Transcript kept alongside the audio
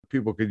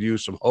people could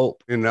use some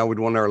hope. And I would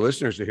want our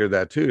listeners to hear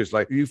that too. It's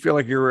like, you feel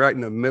like you're right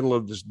in the middle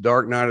of this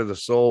dark night of the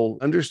soul.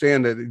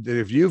 Understand that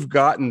if you've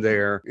gotten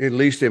there, at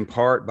least in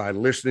part by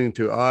listening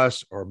to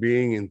us or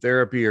being in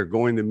therapy or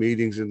going to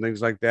meetings and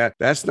things like that,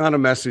 that's not a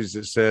message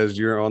that says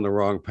you're on the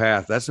wrong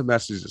path. That's a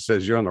message that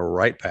says you're on the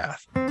right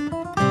path.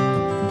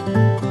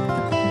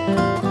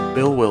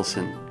 Bill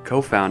Wilson,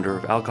 co-founder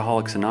of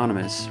Alcoholics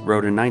Anonymous,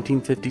 wrote in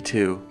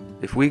 1952,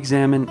 "If we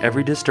examine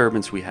every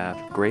disturbance we have,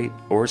 great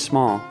or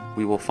small,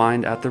 we will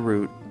find at the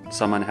root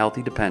some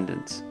unhealthy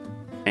dependence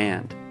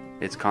and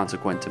its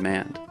consequent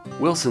demand."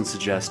 Wilson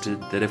suggested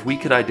that if we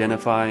could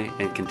identify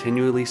and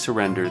continually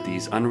surrender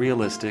these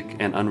unrealistic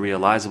and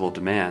unrealizable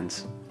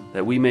demands,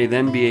 that we may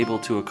then be able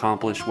to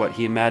accomplish what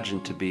he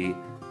imagined to be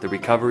the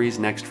recovery's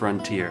next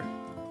frontier,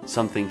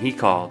 something he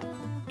called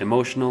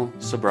emotional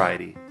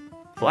sobriety.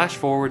 Flash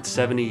forward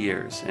 70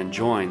 years and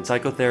join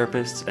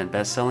psychotherapists and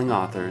best-selling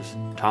authors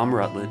Tom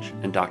Rutledge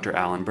and Dr.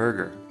 Alan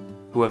Berger,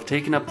 who have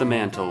taken up the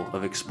mantle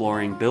of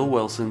exploring Bill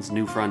Wilson's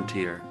new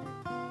frontier.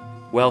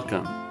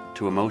 Welcome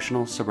to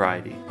Emotional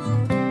Sobriety.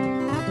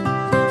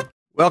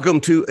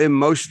 Welcome to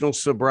Emotional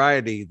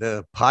Sobriety,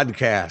 the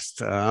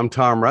podcast. I'm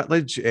Tom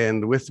Rutledge,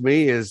 and with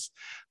me is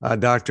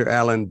Dr.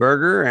 Alan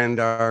Berger and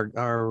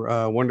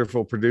our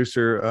wonderful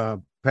producer,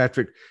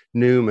 Patrick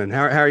Newman.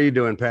 How are you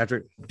doing,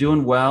 Patrick?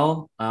 Doing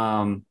well.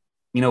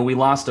 We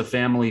lost a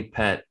family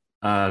pet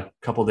a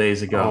couple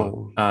days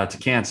ago to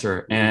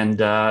cancer,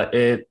 and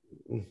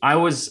I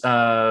was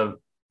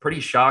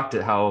pretty shocked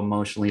at how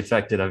emotionally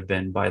affected I've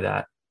been by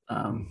that.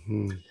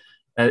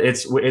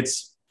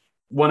 It's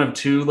one of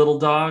two little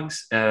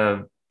dogs,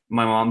 my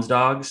mom's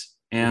dogs,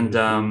 and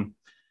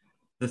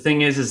the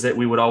thing is that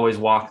we would always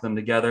walk them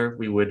together.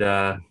 We would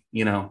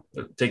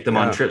take them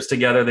on trips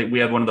together. We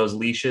had one of those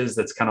leashes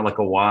that's kind of like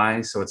a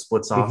Y, so it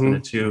splits off into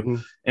two.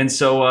 And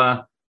so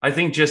I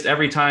think just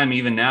every time,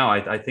 even now,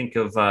 I think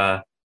of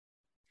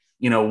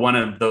one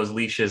of those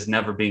leashes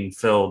never being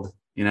filled.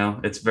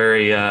 It's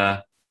very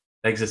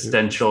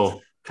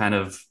existential kind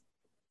of.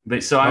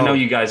 So I know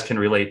you guys can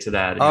relate to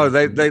that.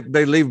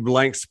 They leave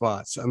blank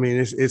spots. I mean,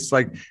 it's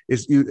like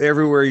you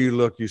everywhere you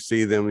look, you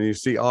see them, and you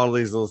see all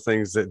these little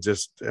things that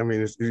just. I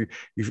mean,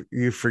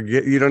 you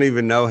forget. You don't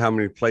even know how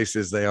many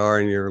places they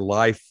are in your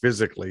life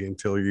physically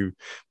until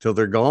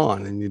they're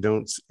gone, and you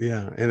don't.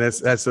 Yeah, and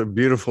that's a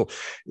beautiful.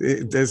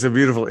 That's a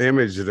beautiful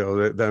image,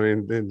 though. That, I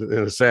mean,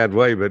 in a sad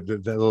way, but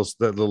that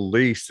little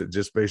leash that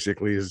just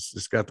basically is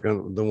just got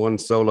the one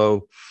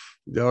solo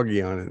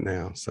doggy on it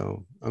now.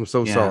 So I'm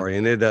so sorry.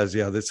 And it does.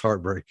 Yeah, that's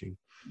heartbreaking.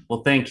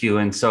 Well, thank you.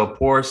 And so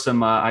pour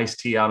some iced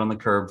tea out on the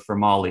curb for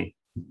Molly.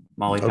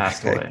 Molly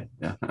passed away.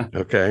 Yeah.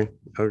 Okay.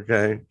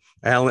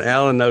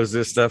 Alan knows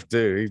this stuff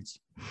too.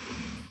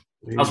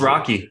 How's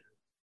Rocky?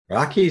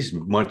 Rocky's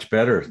much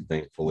better,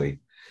 thankfully.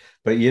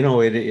 But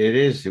it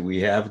is,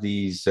 we have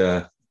these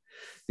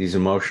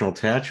emotional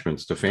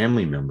attachments to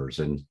family members,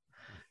 and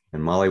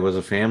Molly was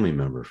a family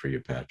member for you,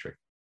 Patrick.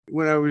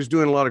 When I was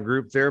doing a lot of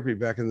group therapy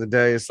back in the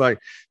day, it's like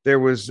there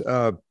was,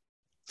 I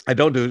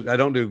don't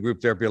do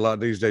group therapy a lot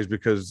these days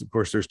because, of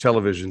course, there's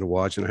television to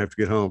watch and I have to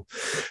get home.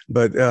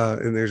 But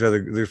and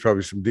there's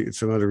probably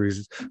some other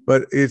reasons.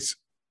 But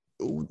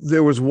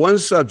there was one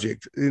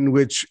subject in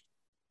which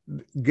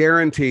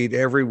guaranteed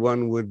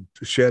everyone would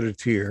shed a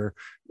tear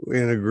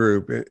in a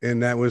group,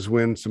 and that was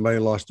when somebody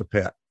lost a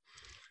pet.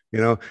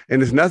 And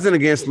it's nothing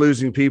against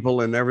losing people,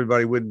 and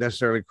everybody wouldn't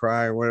necessarily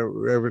cry or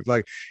whatever.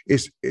 Like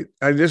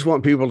I just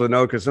want people to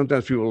know, because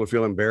sometimes people will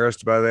feel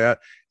embarrassed by that.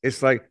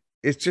 It's like,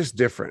 it's just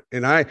different.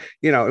 And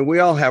and we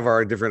all have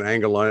our different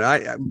angle on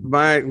it.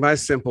 My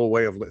simple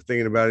way of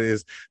thinking about it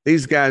is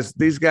these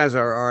guys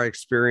are our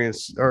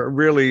experience, or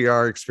really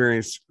our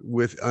experience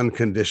with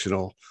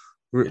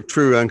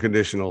true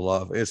unconditional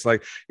love. It's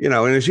like, and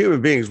as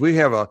human beings, we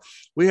have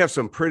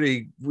some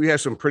pretty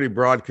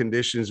broad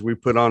conditions we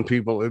put on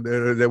people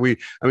that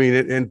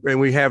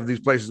we have these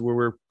places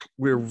where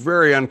we're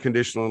very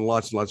unconditional in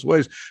lots and lots of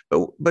ways,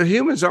 but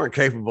humans aren't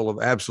capable of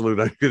absolute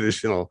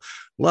unconditional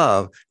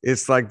love.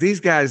 It's like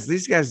these guys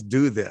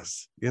do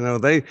this,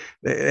 they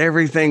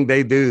everything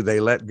they do,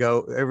 they let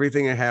go.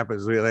 Everything that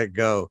happens, we let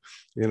go,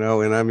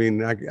 and I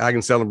mean, I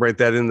can celebrate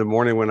that in the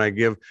morning when I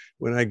give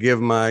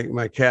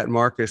my cat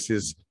Marcus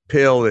his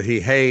pill that he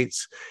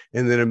hates,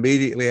 and then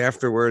immediately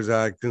afterwards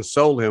I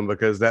console him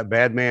because that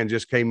bad man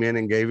just came in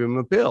and gave him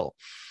a pill,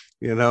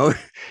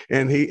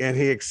 and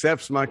he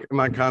accepts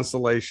my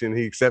consolation,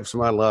 he accepts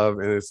my love,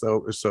 and it's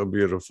so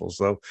beautiful.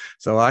 So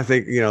I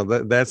think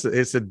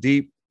it's a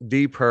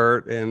deep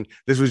hurt. And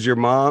this was your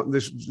mom.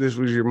 This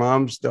was your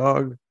mom's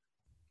dog.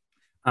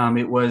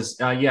 It was,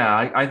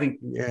 I think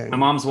my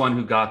mom's the one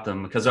who got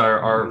them, because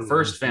our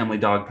first family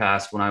dog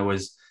passed when I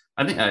was,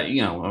 when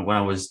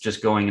I was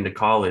just going into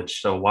college,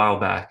 so a while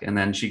back. And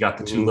then she got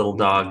the two little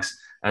dogs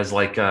as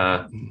like,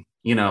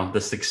 the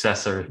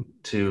successor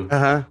to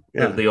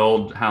the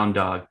old hound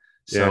dog.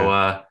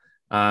 So,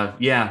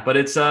 but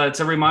it's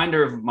a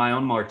reminder of my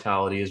own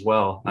mortality as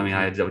well. I mean,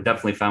 I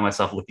definitely found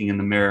myself looking in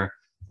the mirror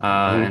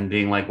and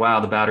being like, wow,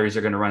 the batteries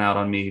are going to run out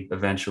on me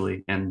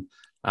eventually. And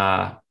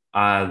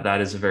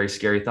that is a very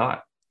scary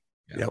thought.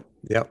 Yep.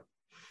 Yep.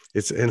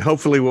 And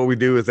hopefully what we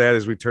do with that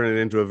is we turn it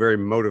into a very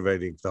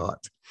motivating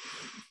thought.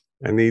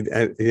 That's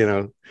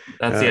the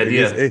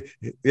idea.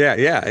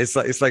 Yeah.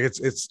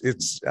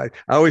 I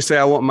always say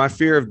I want my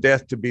fear of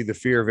death to be the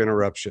fear of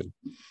interruption.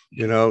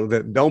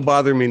 That don't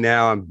bother me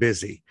now. I'm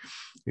busy.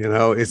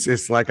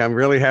 It's like I'm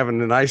really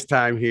having a nice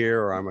time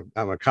here, or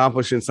I'm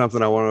accomplishing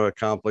something I want to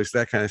accomplish,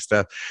 that kind of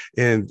stuff.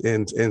 And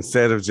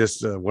instead of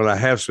just what I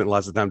have spent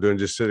lots of time doing,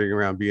 just sitting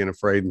around being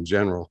afraid in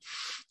general.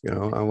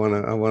 I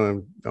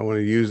want to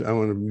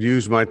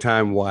use my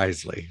time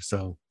wisely.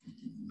 So,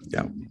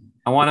 yeah.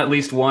 I want at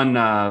least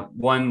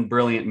one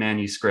brilliant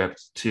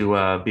manuscript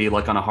to be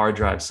like on a hard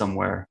drive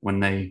somewhere when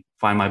they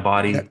find my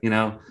body.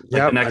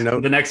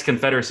 The next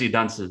Confederacy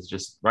dunces,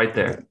 just right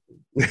there.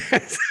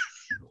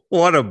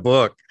 What a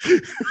book.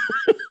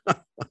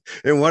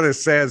 And what a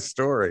sad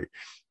story.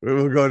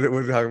 We'll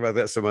talk about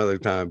that some other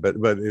time, but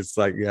it's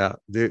like, yeah.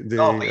 You're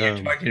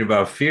talking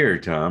about fear,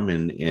 Tom,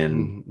 and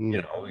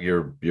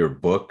your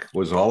book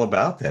was all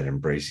about that,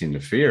 embracing the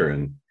fear.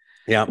 And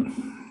yeah,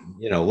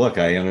 look,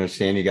 I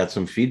understand you got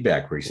some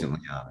feedback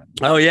recently on it.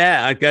 Oh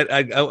yeah,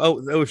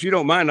 if you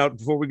don't mind,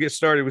 before we get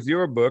started with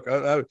your book,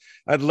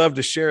 I'd love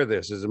to share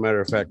this. As a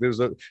matter of fact,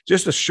 there's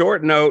just a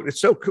short note.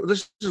 It's so cool.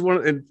 This is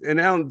one, and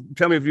Alan,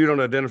 tell me if you don't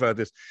identify with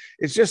this.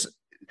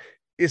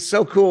 It's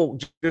so cool.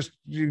 Just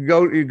you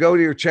go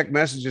to your check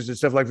messages and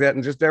stuff like that,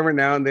 and just every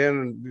now and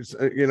then,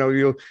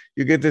 you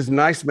get this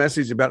nice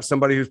message about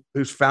somebody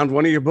who's found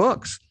one of your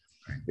books.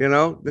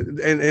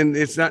 And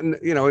it's not,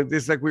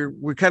 it's like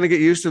we kind of get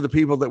used to the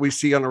people that we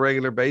see on a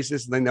regular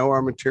basis, and they know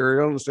our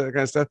material and that kind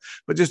of stuff.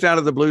 But just out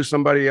of the blue,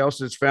 somebody else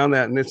has found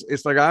that, and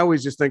it's like I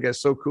always just think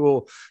that's so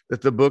cool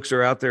that the books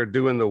are out there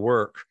doing the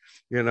work.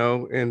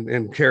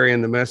 And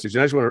carrying the message.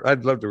 And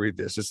I'd love to read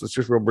this. It's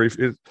just real brief.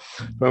 It's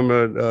from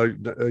a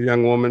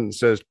young woman that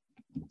says,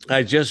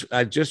 I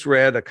just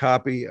read a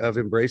copy of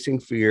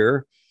Embracing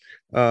Fear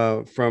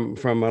from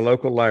my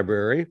local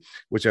library,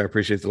 which I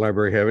appreciate the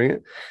library having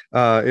it.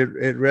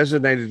 It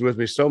resonated with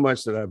me so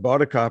much that I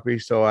bought a copy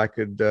so I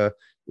could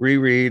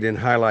reread and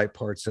highlight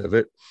parts of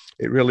it.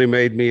 It really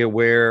made me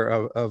aware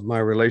of my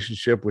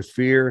relationship with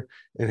fear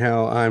and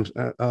how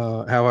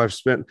I've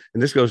spent,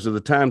 and this goes to the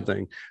time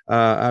thing.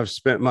 I've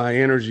spent my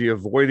energy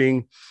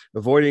avoiding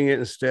it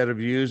instead of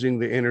using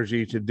the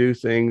energy to do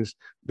things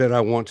that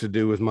I want to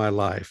do with my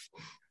life.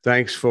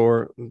 Thanks,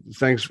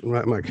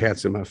 my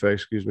cat's in my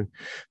face, excuse me.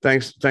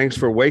 Thanks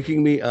for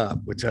waking me up,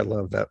 which I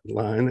love that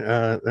line.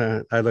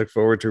 I look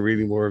forward to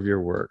reading more of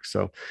your work.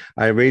 So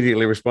I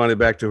immediately responded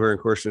back to her, of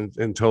course,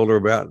 and told her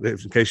about, in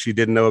case she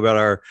didn't know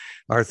about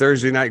our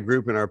Thursday night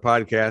group and our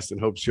podcast, and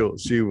hope she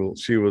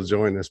will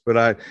join us.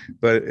 But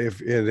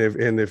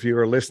if you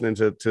are listening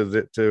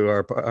to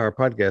our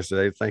podcast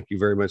today, thank you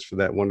very much for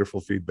that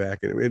wonderful feedback.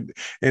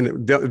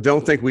 And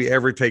don't think we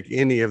ever take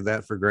any of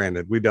that for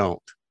granted. We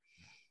don't.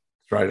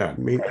 Right on.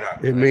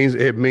 It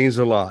means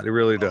a lot. It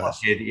really does.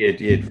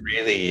 It's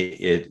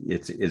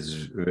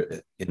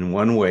in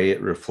one way it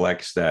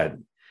reflects that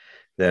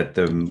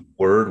the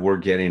word we're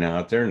getting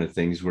out there and the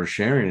things we're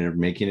sharing are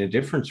making a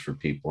difference for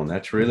people, and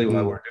that's really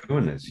why we're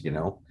doing this.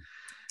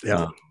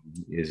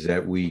 Is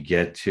that we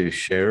get to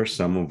share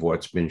some of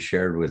what's been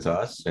shared with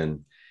us,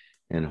 and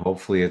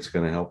hopefully it's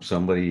going to help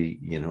somebody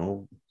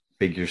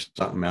figure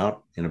something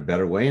out in a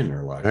better way in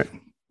their life. Right.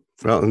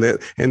 Well, in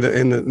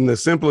the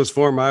simplest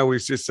form, I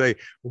always just say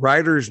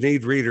writers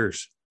need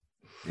readers.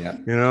 Yeah.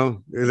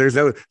 There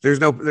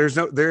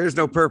is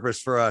no purpose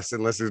for us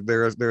unless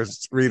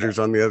there's readers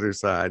on the other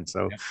side.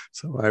 So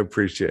I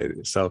appreciate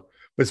it. So,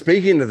 but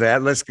speaking of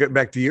that, let's get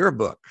back to your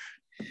book.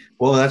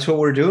 Well, that's what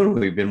we're doing.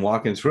 We've been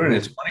walking through, and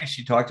it's funny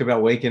she talked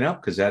about waking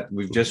up, because that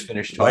we've just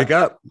finished talking. Wake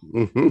up,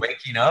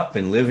 waking up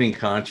and living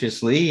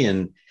consciously,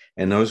 and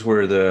those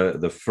were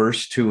the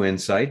first two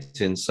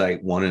insights,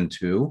 insight 1 and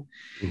 2.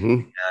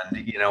 And,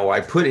 I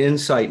put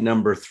insight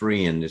number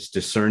 3 in this,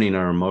 discerning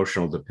our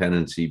emotional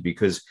dependency,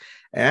 because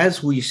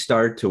as we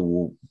start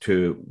to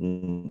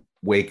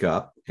wake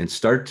up and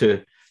start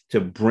to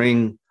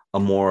bring a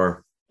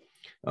more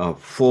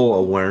full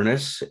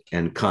awareness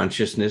and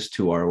consciousness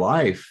to our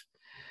life,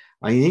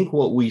 I think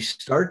what we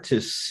start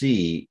to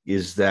see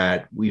is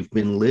that we've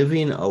been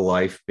living a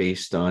life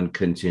based on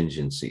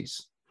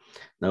contingencies.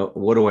 Now,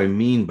 what do I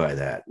mean by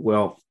that?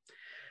 Well,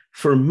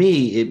 for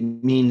me, it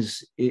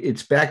means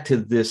it's back to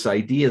this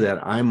idea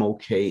that I'm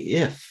okay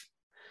if.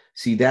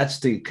 See, that's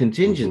the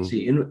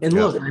contingency. And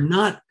look,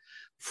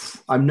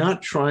 I'm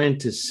not trying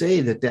to say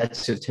that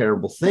that's a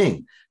terrible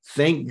thing.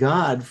 Thank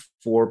God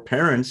for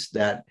parents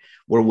that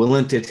were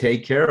willing to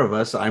take care of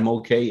us. I'm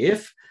okay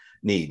if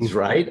needs,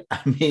 right? I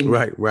mean,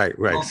 right.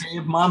 Okay,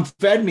 if mom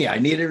fed me, I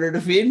needed her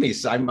to feed me.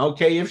 So I'm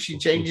okay if she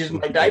changes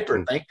my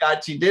diaper. Thank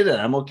God she did it.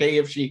 I'm okay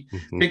if she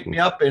picked me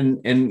up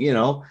and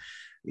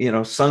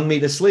sung me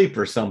to sleep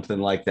or something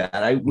like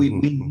that. We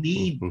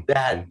need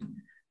that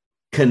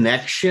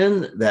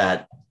connection,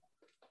 that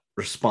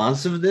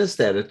responsiveness,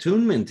 that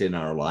attunement in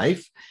our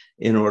life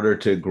in order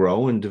to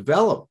grow and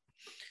develop.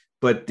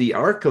 but the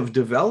arc of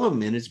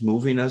development is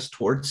moving us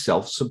towards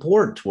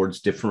self-support,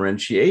 towards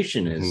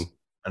differentiation is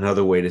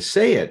another way to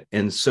say it.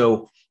 And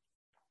so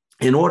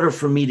in order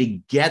for me to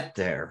get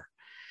there,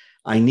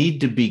 I need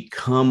to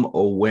become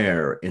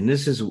aware. And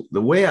this is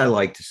the way I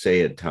like to say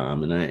it,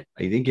 Tom, and I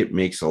think it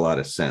makes a lot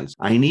of sense.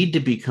 I need to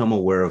become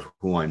aware of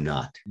who I'm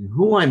not.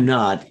 Who I'm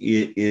not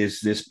is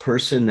this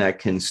person that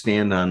can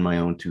stand on my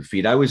own 2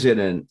 feet. I was at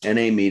an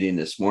NA meeting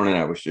this morning.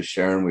 I was just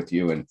sharing with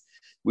you, and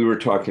we were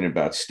talking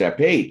about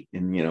step 8.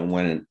 And,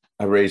 when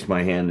I raised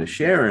my hand to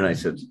share, and I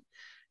said,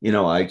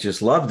 I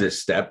just love this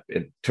step.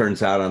 It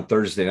turns out on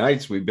Thursday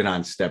nights, we've been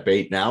on step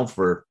 8 now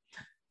for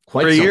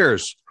quite 3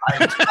 years.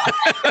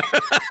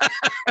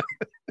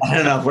 I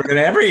don't know if we're going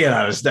to ever get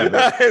out of step 8.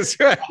 That's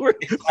right.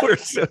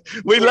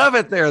 We love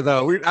it there,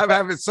 though. I'm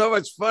having so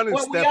much fun in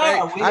step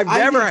 8.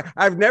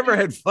 I've never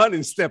had fun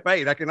in step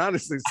 8. I can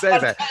honestly say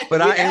that,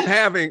 but I am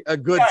having a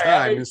good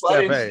time in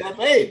step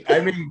 8. I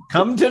mean,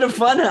 come to the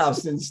fun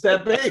house in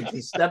step 8,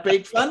 the step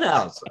 8 fun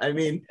house. I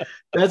mean,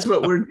 that's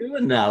what we're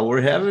doing now.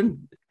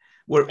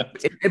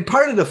 And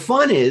part of the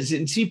fun is,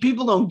 and see,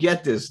 people don't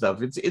get this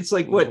stuff. It's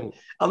like what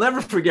I'll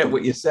never forget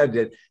what you said,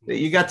 that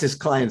you got this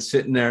client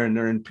sitting there and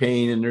they're in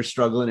pain and they're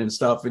struggling and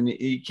stuff, and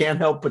you can't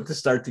help but to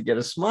start to get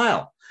a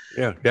smile.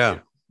 Yeah.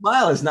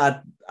 Smile is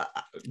not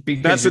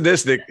not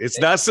sadistic. It's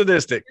not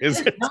sadistic.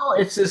 No,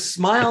 it's a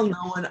smile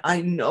knowing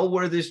I know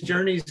where this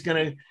journey is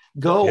going to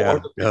go,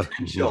 or the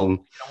potential.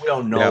 We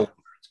don't know.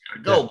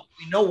 Go.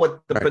 We know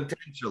what the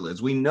potential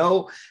is. We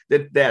know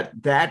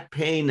that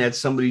pain that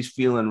somebody's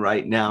feeling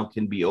right now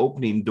can be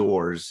opening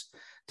doors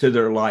to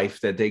their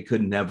life that they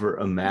could never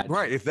imagine.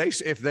 Right. If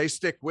they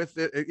stick with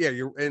it,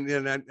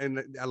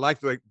 and I like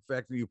the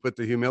fact that you put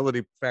the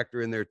humility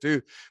factor in there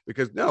too,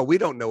 because we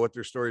don't know what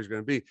their story is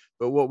going to be,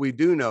 but what we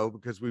do know,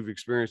 because we've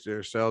experienced it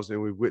ourselves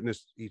and we've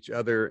witnessed each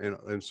other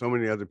and so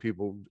many other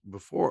people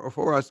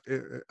before us,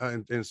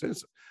 and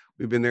since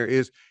we've been there,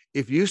 is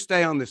if you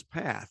stay on this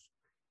path,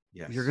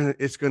 yes,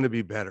 it's going to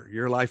be better.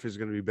 Your life is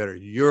going to be better.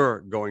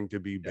 You're going to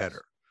be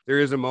better. There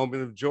is a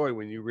moment of joy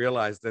when you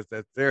realize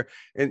that there,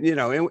 and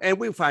and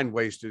we find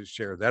ways to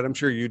share that. I'm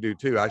sure you do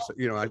too.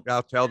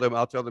 I'll tell them,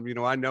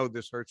 I know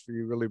this hurts for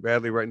you really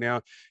badly right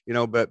now,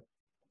 but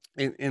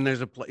and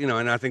there's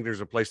and I think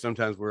there's a place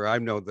sometimes where I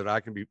know that I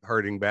can be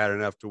hurting bad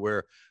enough to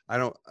where I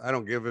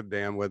don't give a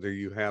damn whether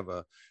you have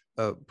a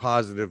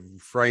positive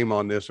frame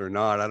on this or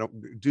not.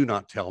 Do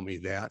not tell me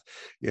that,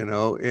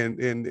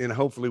 and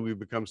hopefully we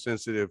become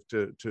sensitive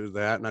to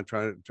that. And I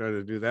try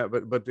to do that,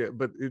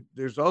 but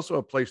there's also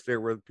a place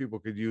there where people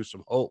could use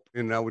some hope.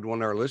 And I would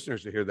want our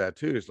listeners to hear that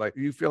too. It's like,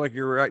 you feel like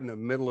you're right in the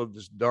middle of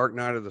this dark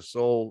night of the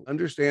soul.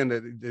 Understand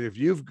that if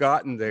you've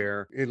gotten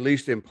there, at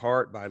least in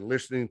part by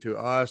listening to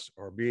us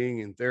or being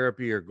in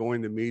therapy or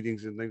going to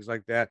meetings and things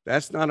like that,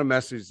 that's not a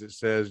message that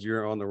says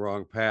you're on the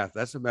wrong path.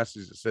 That's a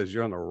message that says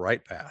you're on the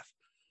right path.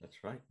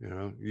 That's right.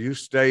 You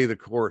stay the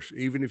course.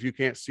 Even if you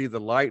can't see the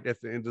light at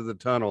the end of the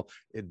tunnel,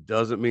 it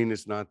doesn't mean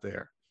it's not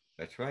there.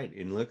 That's right.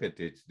 And look at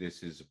it.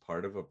 This is a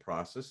part of a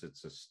process.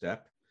 It's a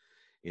step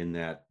in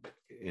that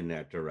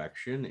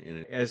direction.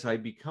 And as I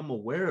become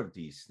aware of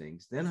these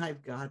things, then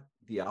I've got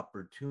the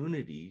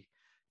opportunity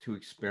to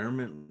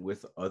experiment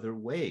with other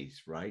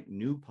ways, right?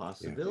 New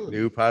possibilities.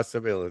 New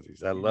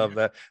possibilities. I love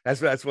that.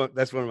 That's one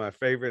of my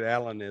favorite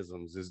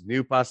Alanisms is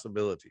new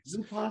possibilities.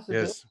 New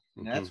possibilities.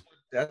 Yes. And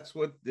that's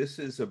what this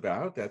is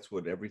about. That's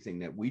what everything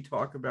that we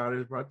talk about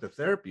is about, the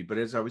therapy. But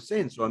as I was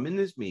saying, so I'm in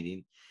this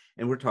meeting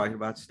and we're talking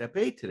about step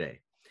 8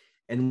 today.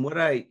 And what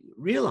I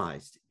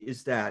realized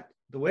is that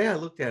the way I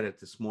looked at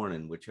it this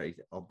morning, which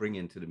I'll bring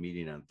into the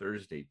meeting on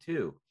Thursday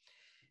too,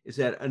 is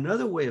that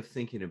another way of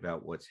thinking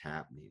about what's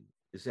happening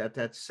is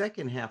that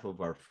second half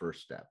of our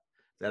first step,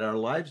 that our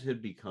lives had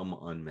become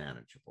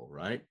unmanageable,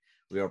 right?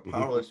 We are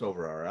powerless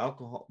over our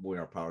alcohol. We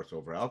are powerless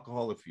over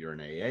alcohol. If you're in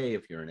AA,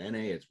 if you're in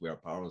NA, we are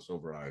powerless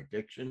over our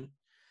addiction,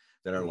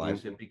 that our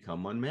lives have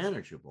become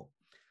unmanageable.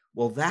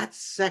 Well, that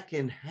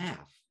second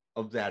half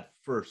of that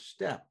first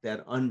step,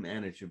 that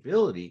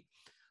unmanageability,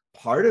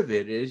 part of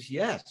it is,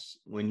 yes,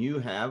 when you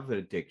have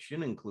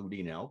addiction,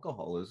 including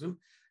alcoholism,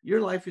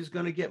 your life is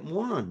going to get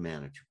more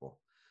unmanageable.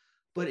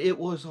 But it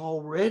was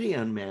already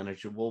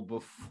unmanageable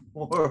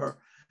before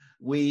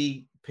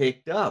we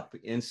picked up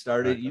and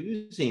started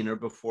using, or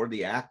before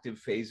the active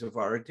phase of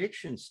our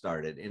addiction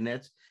started.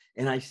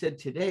 And I said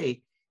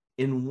today,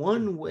 in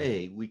one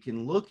way, we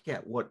can look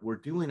at what we're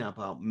doing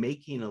about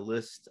making a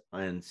list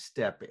on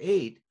step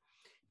 8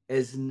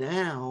 as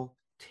now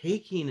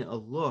taking a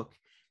look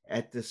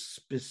at the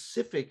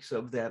specifics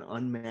of that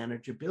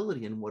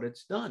unmanageability and what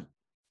it's done.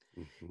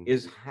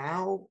 Is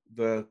how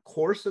the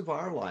course of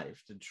our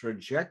life, the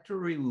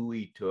trajectory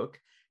we took,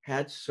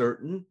 had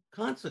certain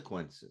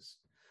consequences,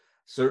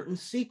 certain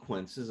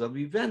sequences of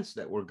events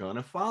that were going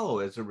to follow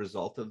as a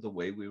result of the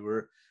way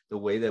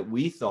that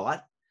we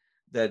thought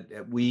that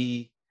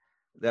we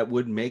that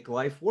would make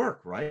life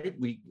work, right?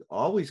 We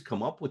always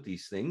come up with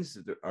these things.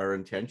 Our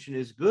intention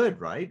is good,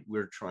 right?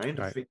 We're trying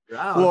to Right. figure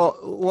out.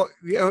 Well,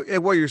 yeah.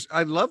 Well,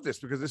 I love this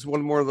because this is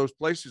one more of those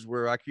places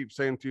where I keep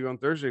saying to you on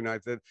Thursday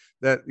night that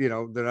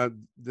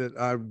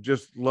I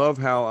just love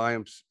how I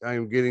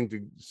am getting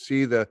to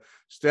see the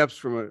steps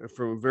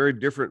from very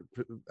different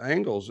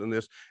angles in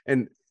this,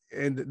 and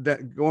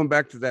that going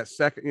back to that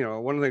second,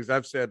 one of the things I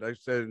said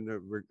in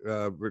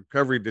the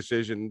recovery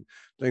decision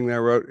thing that I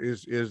wrote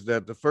is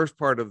that the first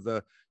part of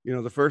the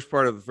the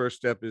first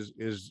step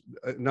is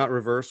not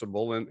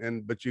reversible,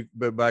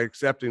 but by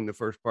accepting the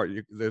first part,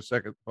 the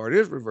second part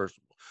is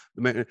reversible.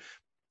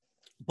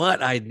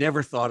 But I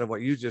never thought of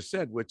what you just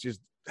said, which is,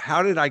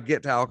 how did I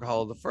get to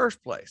alcohol in the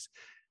first place?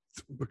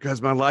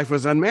 Because my life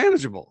was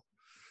unmanageable,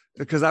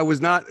 because I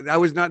was not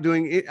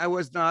doing it. I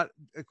was not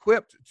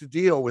equipped to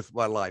deal with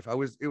my life. I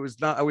was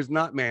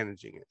not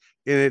managing it.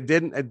 And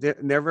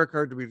it never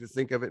occurred to me to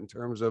think of it in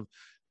terms of,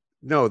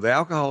 no, the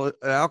alcohol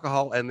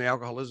and the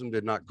alcoholism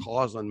did not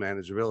cause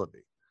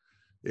unmanageability.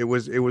 It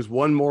was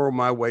one more of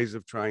my ways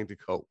of trying to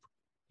cope.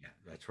 Yeah,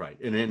 that's right.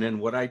 And then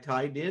what I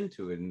tied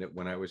into it, and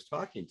when I was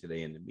talking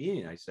today in the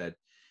meeting, I said,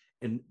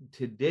 and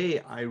today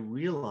I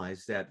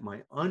realized that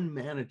my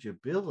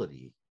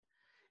unmanageability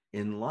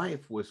in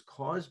life was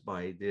caused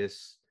by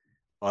this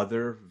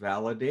other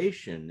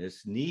validation,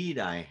 this need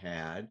I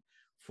had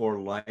for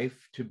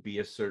life to be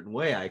a certain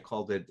way. I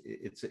called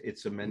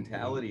it's a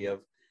mentality of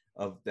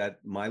that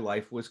my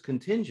life was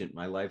contingent.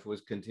 My life was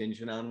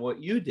contingent on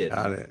what you did.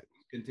 Got it.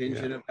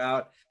 Contingent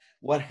about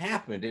what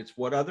happened. It's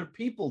what other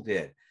people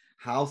did,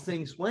 how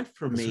things went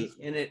for me.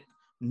 And it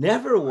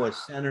never was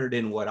centered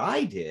in what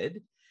I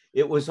did.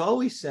 It was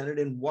always centered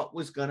in what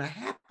was going to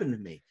happen to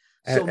me.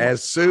 So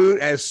as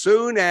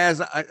soon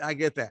as I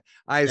get that,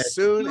 I'm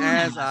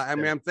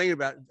thinking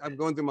about, I'm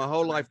going through my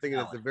whole life thinking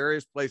of the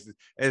various places.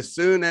 As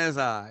soon as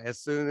I,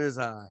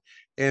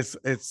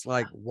 it's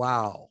like,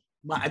 wow.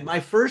 My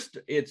first,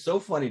 it's so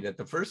funny that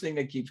the first thing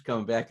that keeps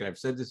coming back, and I've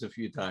said this a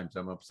few times,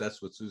 I'm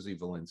obsessed with Susie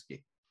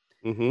Valinsky.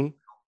 Mm-hmm.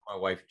 My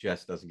wife,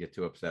 Jess, doesn't get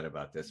too upset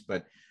about this,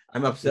 but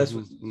I'm obsessed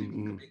with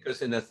Susie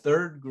because in the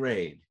third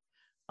grade,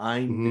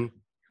 I knew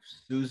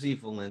Susie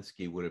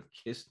Valinsky would have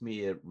kissed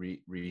me at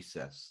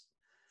recess.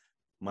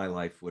 My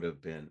life would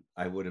have been,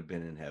 I would have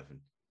been in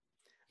heaven.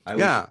 I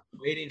was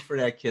waiting for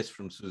that kiss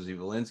from Susie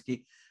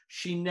Valinsky.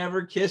 She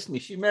never kissed me.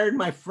 She married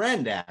my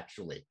friend,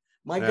 actually.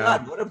 My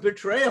God, what a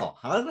betrayal.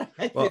 How did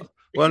I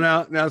well,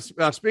 now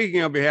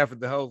speaking on behalf of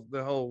the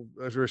whole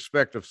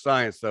respect of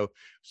science, though,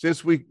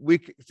 since we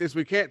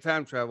can't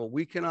time travel,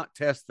 we cannot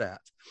test that.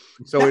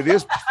 So it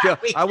is still,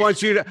 I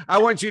want you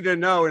to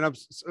know, and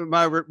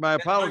my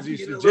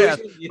apologies to Jeff,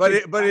 but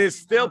it is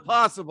still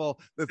possible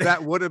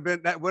that would have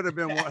been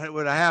what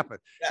would have happened.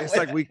 It's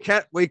like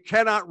we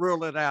cannot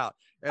rule it out.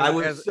 And I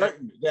was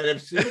certain that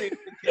if Susie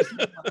kissed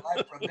me, my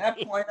life from that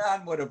point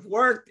on would have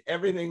worked.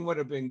 Everything would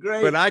have been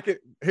great. But I could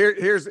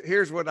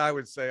here's what I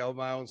would say on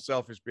my own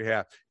selfish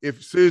behalf.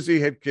 If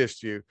Susie had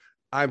kissed you,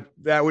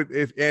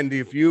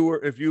 if you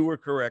were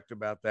correct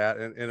about that,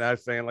 and I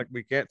was saying, like,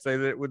 we can't say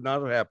that it would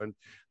not have happened.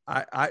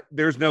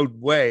 There's no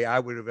way I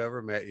would have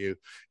ever met you.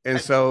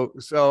 And so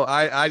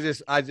I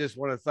just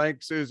want to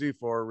thank Susie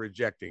for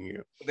rejecting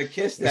you. The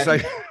kiss that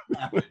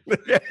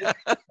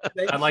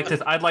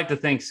I'd like to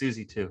thank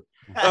Susie too.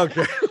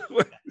 Okay.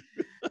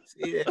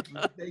 See,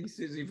 thanks,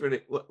 Susie, for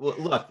the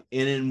look.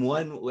 And in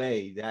one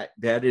way,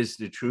 that is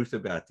the truth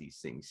about these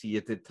things. See,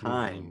 at the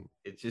time,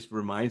 it just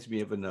reminds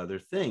me of another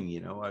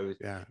thing.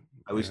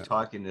 I was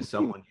talking to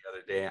someone the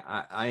other day.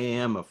 I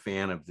am a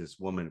fan of this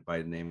woman by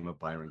the name of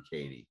Byron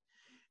Katie,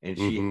 and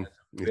she has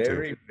a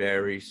very,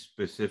 very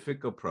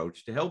specific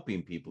approach to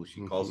helping people.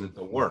 She calls it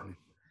the work.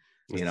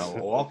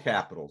 All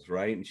capitals,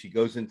 right? And she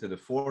goes into the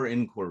 4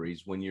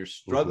 inquiries when you're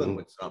struggling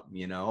with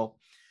something,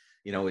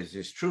 is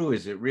this true?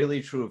 Is it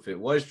really true? If it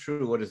was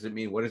true, what does it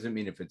mean? What does it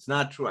mean if it's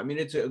not true? I mean,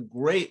 it's a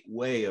great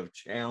way of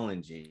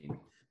challenging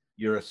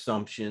your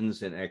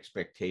assumptions and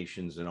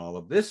expectations and all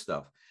of this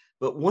stuff.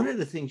 But one of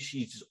the things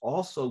she's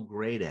also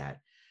great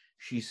at,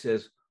 she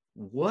says,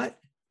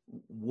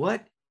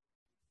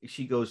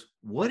 she goes,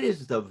 what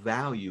is the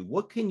value?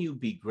 What can you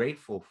be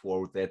grateful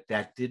for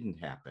that didn't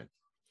happen?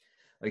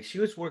 Like, she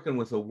was working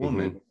with a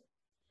woman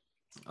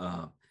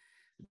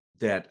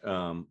that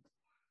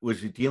was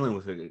dealing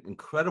with an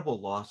incredible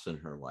loss in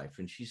her life.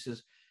 And she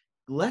says,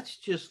 let's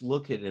just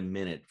look at a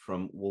minute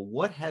from, well,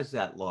 what has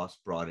that loss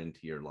brought into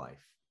your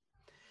life?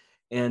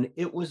 And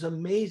it was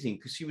amazing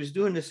because she was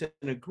doing this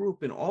in a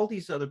group, and all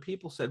these other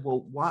people said,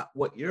 well,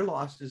 what your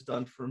loss has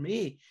done for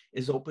me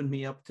is opened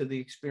me up to the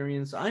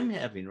experience I'm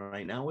having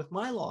right now with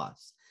my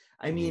loss.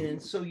 I mean,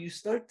 and so you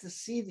start to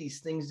see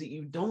these things that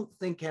you don't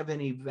think have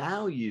any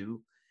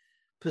value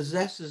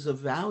possesses a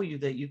value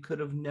that you could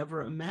have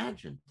never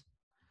imagined.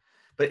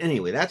 But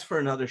anyway, that's for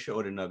another show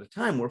at another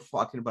time. We're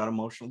talking about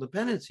emotional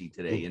dependency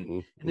today.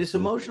 And this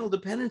emotional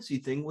dependency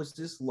thing was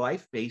this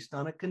life based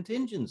on a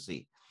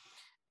contingency.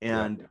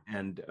 And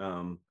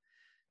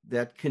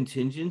that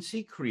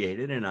contingency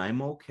created an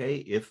I'm okay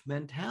if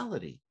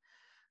mentality.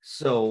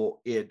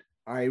 So it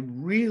I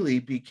really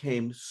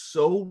became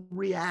so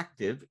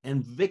reactive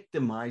and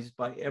victimized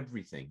by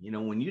everything. You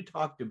know, when you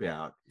talked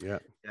about Yeah.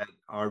 that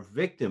our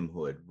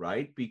victimhood,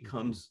 right,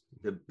 becomes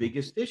the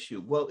biggest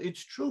issue. Well,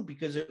 it's true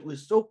because it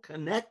was so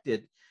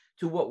connected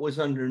to what was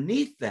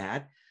underneath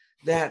that,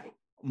 that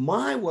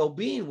my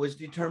well-being was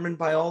determined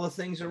by all the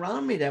things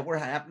around me that were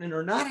happening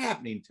or not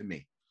happening to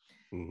me.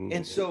 Mm-hmm.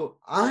 And so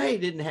I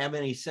didn't have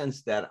any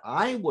sense that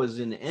I was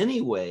in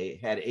any way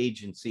had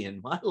agency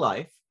in my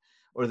life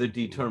or the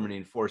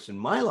determining force in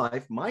my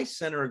life. My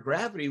center of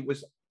gravity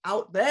was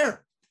out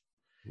there.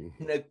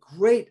 And a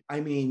great, I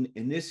mean,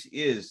 and this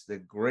is the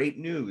great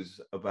news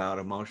about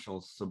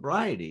emotional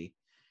sobriety.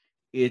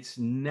 It's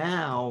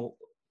now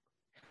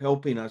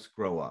helping us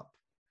grow up,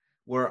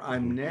 where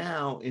I'm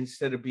now,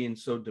 instead of being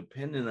so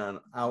dependent on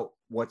out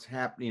what's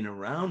happening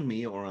around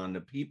me or on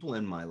the people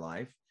in my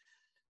life,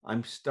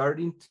 I'm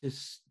starting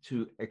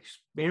to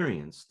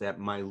experience that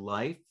my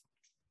life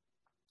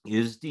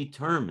is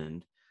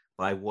determined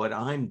by what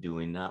I'm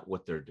doing, not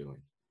what they're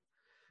doing,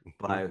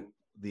 by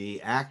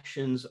the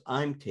actions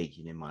I'm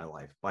taking in my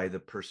life, by the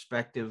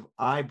perspective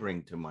I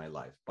bring to my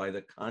life, by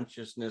the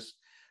consciousness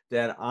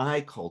that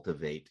I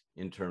cultivate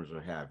in terms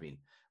of having,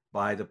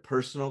 by the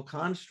personal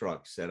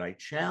constructs that I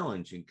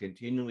challenge and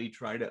continually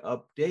try to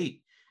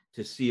update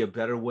to see a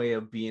better way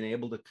of being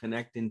able to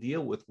connect and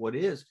deal with what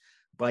is,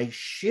 by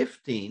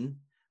shifting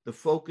the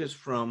focus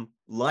from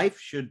life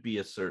should be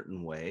a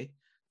certain way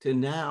to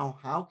now,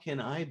 how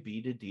can I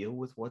be to deal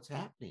with what's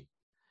happening?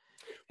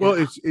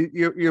 Well,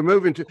 you're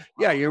moving to,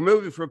 yeah, you're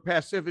moving from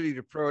passivity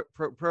to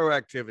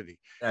proactivity.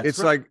 It's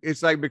right.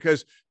 like,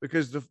 because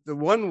the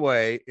one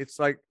way, it's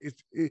like,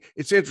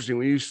 it's interesting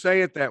when you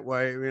say it that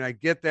way. I mean, I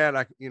get that.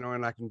 And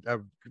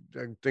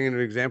I'm thinking of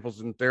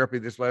examples in therapy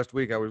this last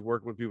week. I was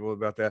working with people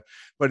about that,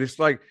 but it's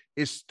like,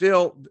 it's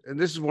still, and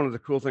this is one of the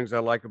cool things I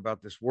like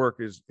about this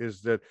work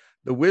is that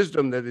the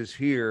wisdom that is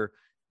here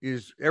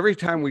is every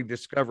time we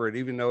discover it,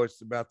 even though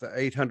it's about the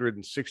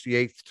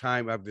 868th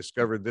time I've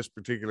discovered this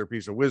particular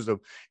piece of wisdom,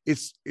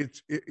 if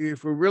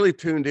we're really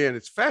tuned in,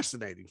 it's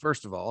fascinating,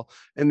 first of all.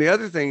 And the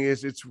other thing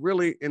is it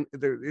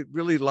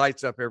really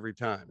lights up every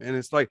time. And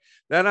it's like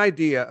that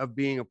idea of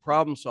being a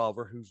problem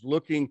solver who's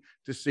looking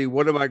to see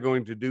what am I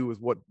going to do with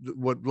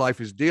what life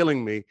is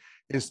dealing me,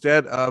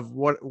 instead of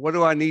what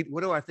do I need?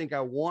 What do I think I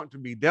want to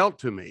be dealt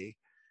to me?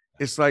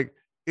 It's like,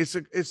 it's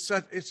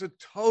a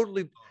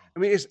totally, I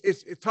mean,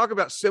 it's talk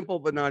about simple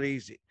but not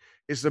easy.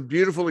 It's a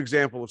beautiful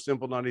example of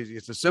simple, not easy.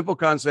 It's a simple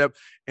concept,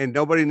 and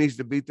nobody needs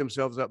to beat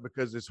themselves up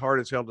because it's hard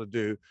as hell to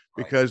do,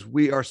 because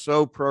we are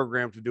so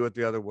programmed to do it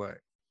the other way.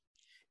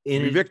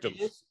 And be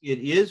victims. It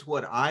is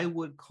what I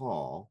would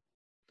call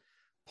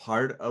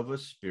part of a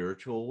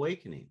spiritual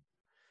awakening,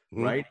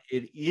 right?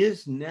 It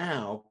is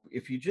now,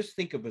 if you just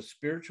think of a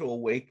spiritual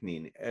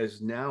awakening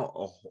as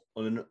now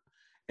an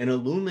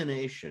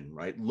illumination,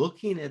 right?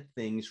 Looking at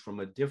things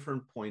from a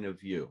different point of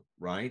view,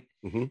 right?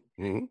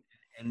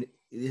 And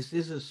this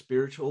is a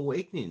spiritual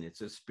awakening.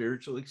 It's a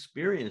spiritual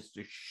experience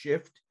to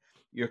shift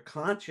your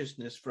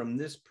consciousness from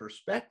this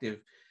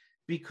perspective,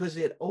 because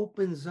it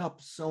opens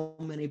up so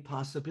many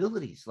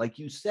possibilities. Like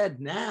you said,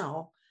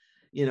 now,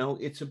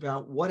 it's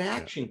about what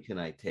action can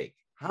I take?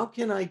 How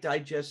can I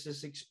digest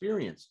this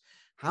experience?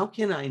 How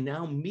can I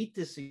now meet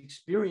this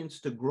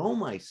experience to grow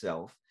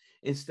myself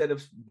instead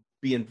of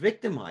being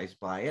victimized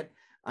by it?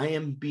 I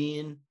am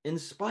being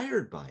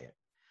inspired by it.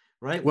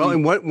 Right. Well,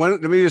 and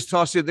let me just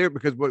toss it there,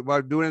 because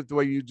while doing it the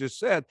way you just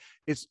said,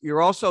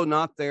 you're also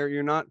not there.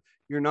 You're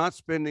not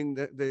spending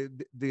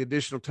the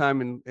additional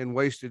time and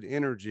wasted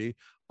energy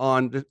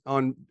on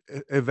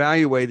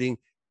evaluating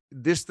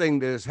this thing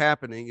that is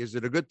happening. Is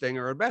it a good thing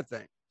or a bad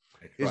thing?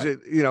 Is it,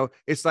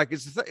 it's like,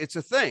 it's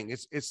a thing.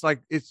 It's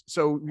like,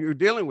 so you're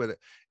dealing with it.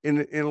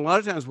 And a lot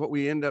of times what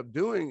we end up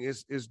doing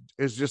is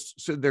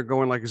just sitting there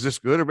going like, is this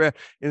good or bad?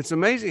 And it's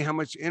amazing how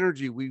much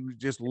energy we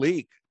just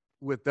leak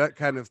with that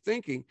kind of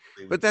thinking.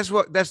 But that's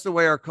the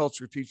way our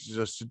culture teaches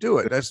us to do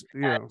it. That's,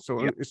 so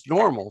it's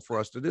normal for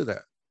us to do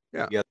that.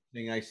 Yeah. The other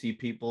thing I see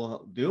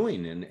people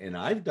doing, and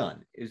I've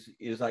done,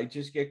 is I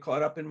just get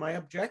caught up in my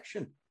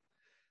objection.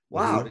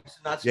 Wow, this is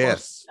not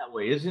supposed to be that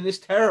way. Isn't this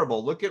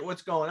terrible? Look at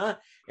what's going on.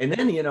 And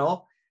then,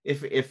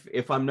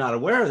 if I'm not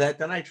aware of that,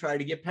 then I try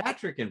to get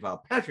Patrick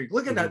involved. Patrick,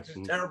 look at that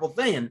terrible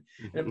thing.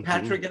 And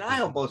Patrick and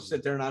I will both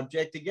sit there and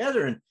object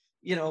together. And,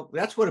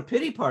 that's what a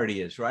pity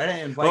party is, right? I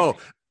invite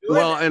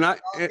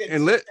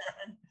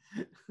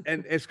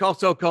and it's called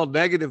so-called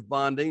negative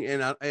bonding.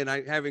 And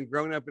I having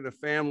grown up in a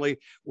family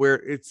where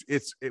it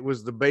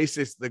was the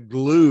basis, the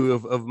glue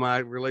of my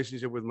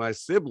relationship with my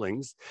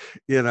siblings,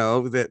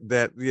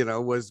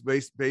 was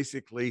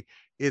basically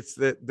it's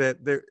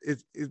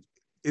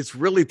it's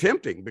really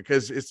tempting,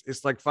 because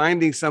it's like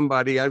finding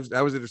somebody. I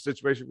was in a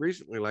situation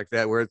recently like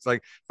that, where it's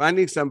like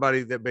finding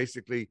somebody that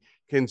basically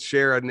can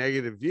share a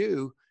negative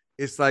view.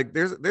 It's like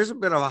there's a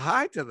bit of a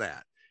high to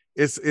that.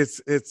 And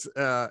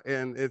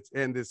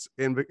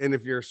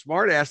if you're a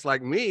smart ass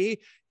like me,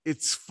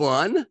 it's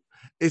fun.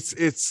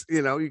 It's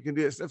you can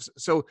do stuff.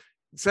 So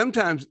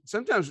sometimes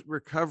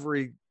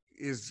recovery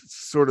is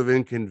sort of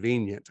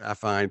inconvenient, I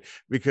find,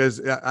 because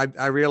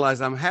I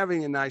realize I'm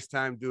having a nice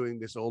time doing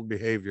this old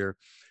behavior,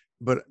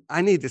 but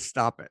I need to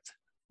stop it.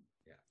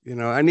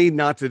 I need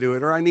not to do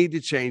it, or I need to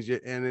change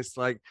it. And it's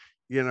like,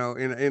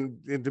 and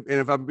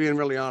if I'm being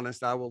really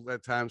honest, I will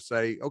at times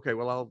say, okay,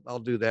 well, I'll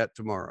do that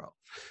tomorrow,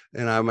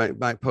 and I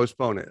might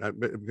postpone it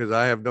because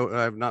I have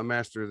not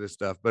mastered this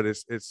stuff. But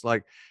it's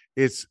like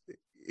it's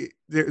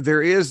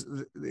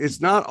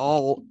not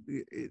all,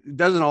 it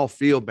doesn't all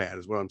feel bad,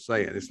 is what I'm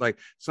saying. It's like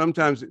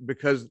sometimes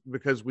because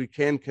we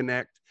can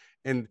connect.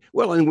 And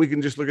we can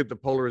just look at the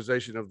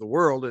polarization of the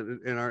world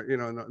and our,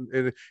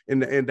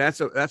 and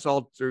that's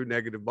all through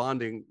negative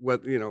bonding,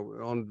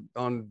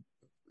 on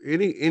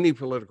any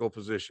political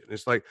position.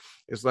 It's like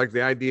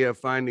the idea of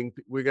finding,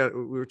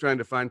 we're trying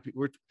to find,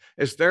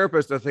 as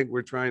therapists, I think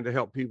we're trying to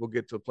help people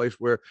get to a place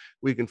where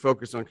we can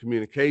focus on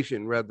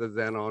communication rather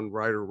than on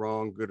right or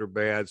wrong, good or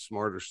bad,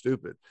 smart or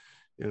stupid.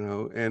 And I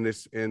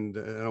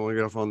don't want to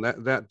get off on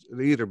that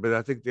either, but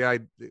I think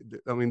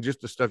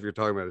just the stuff you're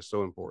talking about is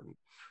so important.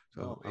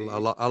 So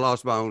I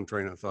lost my own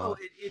train of thought.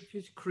 It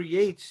just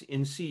creates,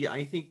 and see,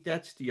 I think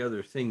that's the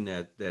other thing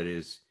that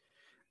is,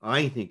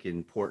 I think,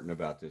 important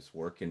about this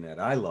work, and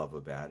that I love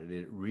about it.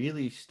 It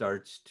really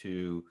starts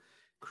to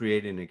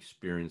create an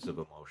experience of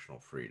emotional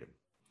freedom,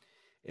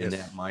 and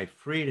that my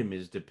freedom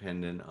is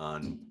dependent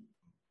on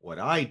what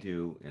I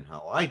do and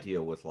how I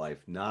deal with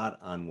life,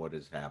 not on what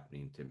is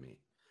happening to me,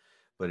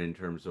 but in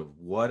terms of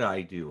what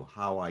I do,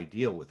 how I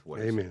deal with what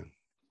is happening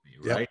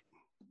to me, right?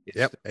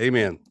 Yep.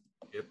 Amen.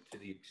 To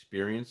the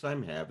experience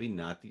I'm having,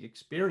 not the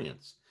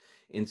experience.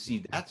 And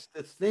see, that's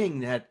the thing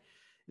that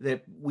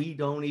we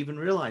don't even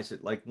realize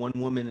it. Like one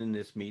woman in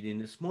this meeting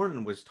this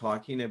morning was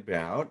talking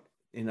about,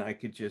 and I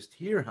could just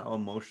hear how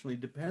emotionally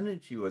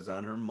dependent she was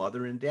on her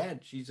mother and dad.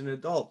 She's an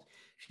adult.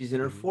 She's in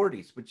her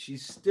 40s, but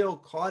she's still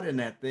caught in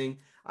that thing.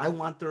 I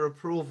want their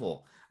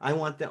approval. I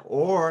want them,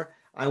 or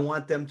I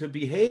want them to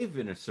behave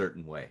in a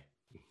certain way.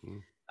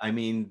 I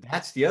mean,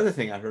 that's the other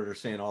thing I heard her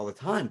saying all the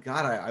time.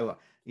 God, I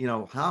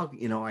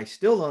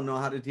still don't know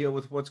how to deal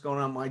with what's going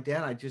on with my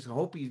dad. I just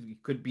hope he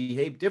could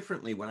behave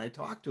differently when I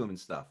talk to him and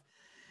stuff.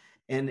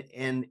 And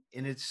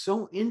it's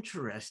so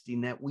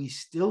interesting that we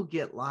still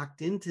get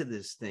locked into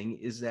this thing,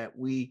 is that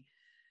we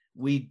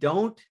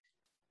don't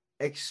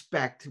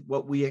expect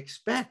what we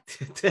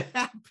expect to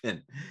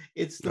happen.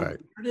 It's the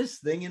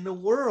weirdest thing in the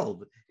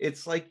world.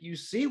 It's like, you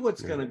see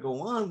what's going to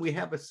go on. We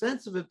have a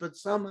sense of it, but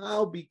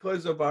somehow,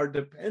 because of our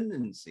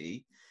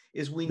dependency,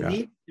 we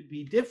need to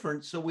be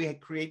different. So we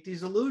create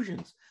these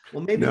illusions.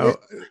 Well,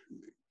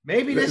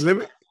 maybe this let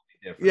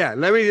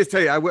me just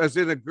tell you, I was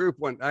in a group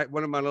one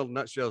of my little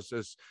nutshells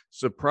says,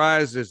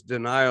 surprise is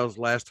denial's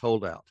last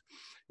holdout.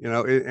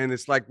 And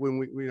it's like when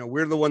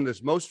we're the one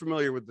that's most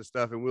familiar with the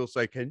stuff, and we'll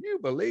say, can you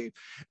believe?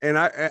 And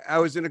I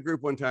was in a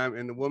group one time,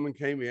 and the woman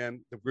came in,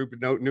 the group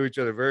knew each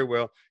other very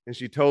well, and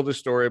she told a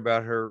story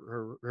about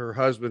her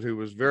husband, who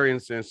was very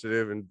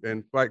insensitive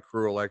and quite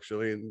cruel,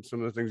 actually, and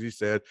some of the things he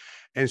said.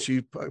 And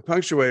she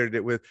punctuated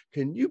it with,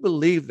 can you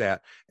believe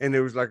that? And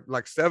there was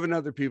like 7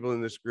 other people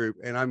in this group.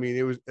 And I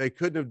mean, they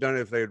couldn't have done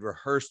it if they had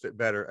rehearsed it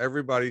better.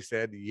 Everybody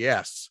said,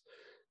 yes,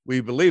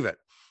 we believe it.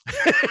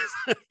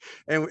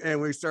 and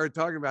we started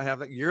talking about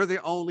how you're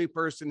the only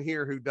person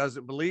here who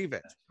doesn't believe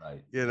it. That's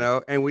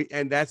right.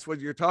 And that's what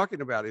you're talking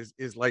about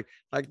is like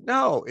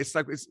no, it's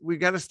like we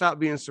got to stop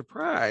being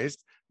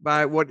surprised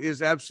by what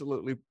is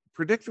absolutely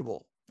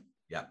predictable.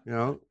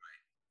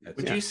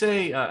 Would you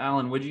say,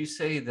 Alan,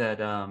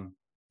 that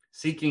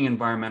seeking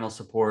environmental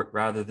support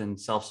rather than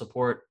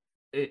self-support,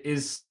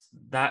 is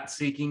that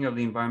seeking of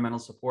the environmental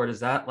support, is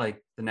that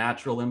like the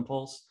natural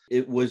impulse?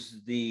 It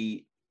was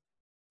the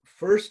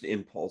first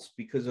impulse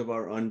because of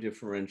our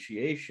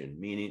undifferentiation,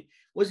 meaning it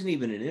wasn't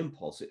even an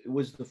impulse. It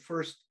was the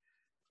first,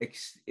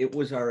 it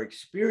was our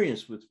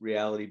experience with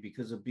reality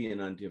because of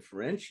being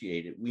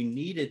undifferentiated. We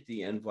needed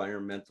the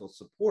environmental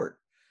support,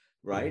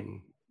 right?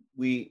 And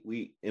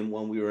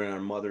when we were in our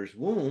mother's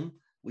womb,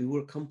 we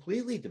were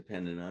completely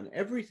dependent on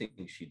everything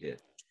she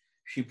did.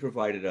 She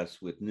provided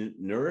us with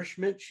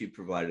nourishment. She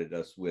provided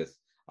us with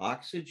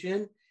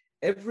oxygen,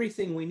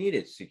 everything we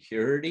needed,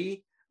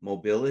 security,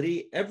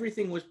 mobility,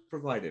 everything was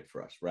provided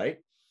for us, right?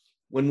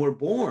 When we're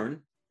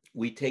born,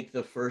 we take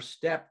the first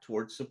step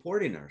towards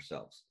supporting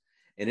ourselves.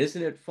 And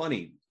isn't it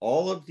funny?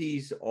 All of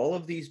these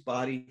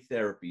body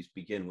therapies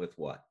begin with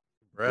what?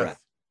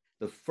 Breath.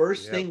 The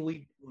first thing we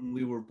do when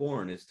we were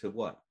born is to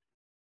what?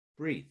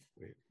 Breathe.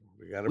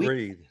 We got to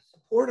breathe.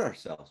 Support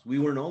ourselves. We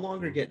were no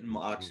longer getting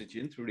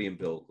oxygen through the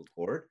umbilical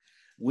cord.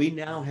 We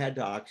now had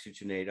to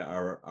oxygenate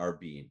our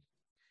being.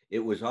 It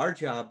was our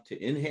job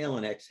to inhale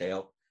and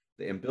exhale.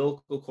 The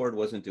umbilical cord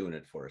wasn't doing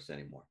it for us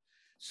anymore.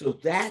 So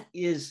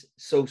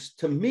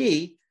to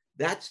me,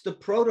 that's the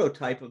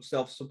prototype of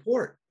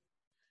self-support.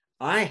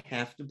 I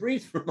have to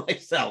breathe for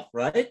myself,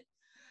 right?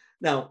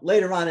 Now,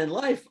 later on in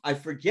life, I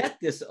forget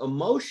this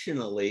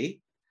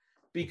emotionally,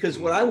 because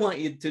what I want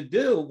you to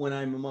do when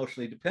I'm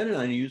emotionally dependent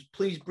on you is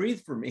please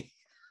breathe for me.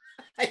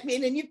 I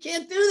mean, and you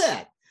can't do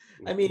that.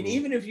 I mean,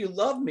 even if you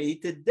love me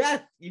to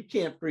death, you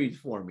can't breathe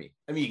for me.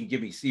 I mean, you can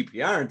give me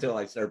CPR until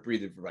I start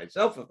breathing for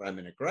myself if I'm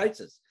in a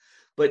crisis.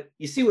 But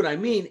you see what I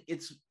mean?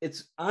 It's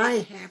I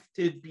have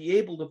to be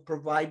able to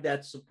provide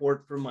that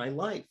support for my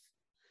life.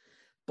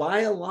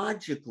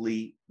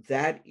 Biologically,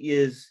 that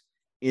is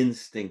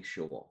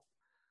instinctual.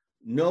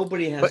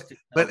 Nobody has to.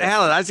 But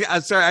Alan,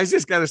 I'm sorry, I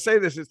just got to say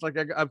this. It's like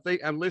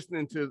I'm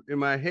listening to in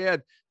my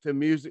head to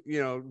music,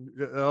 you know,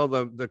 all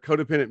the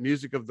codependent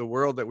music of the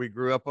world that we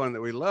grew up on,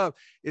 that we love.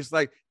 It's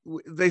like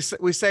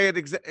we say it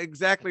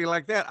exactly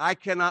like that. I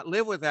cannot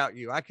live without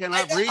you. I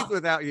cannot breathe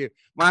without you.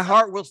 My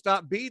heart will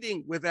stop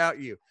beating without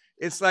you.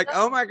 It's like,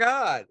 oh my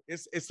God.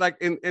 It's like,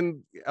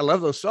 and I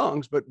love those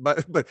songs, but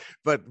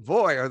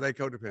boy, are they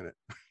codependent.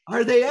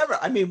 Are they ever?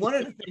 I mean, one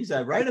of the things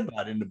I write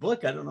about in the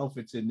book, I don't know if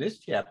it's in this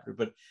chapter,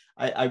 but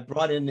I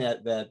brought in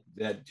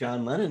that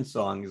John Lennon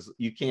song is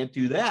 "You Can't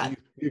Do That."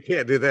 You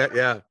can't do that,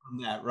 yeah.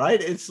 That, right?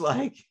 It's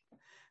like,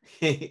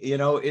 you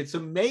know, it's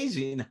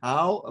amazing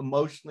how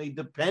emotionally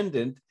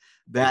dependent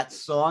that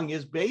song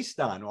is based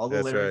on. All the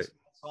That's lyrics right.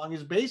 the song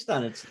is based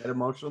on. It's that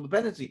emotional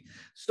dependency.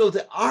 So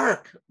the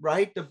arc,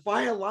 right? The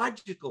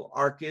biological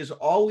arc is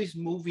always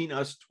moving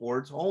us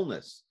towards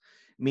wholeness,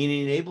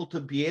 meaning able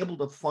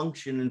to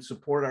function and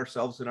support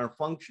ourselves in our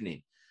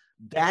functioning.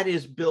 That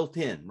is built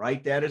in,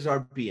 right? That is our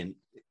being.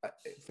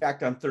 In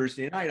fact, on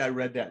Thursday night, I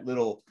read that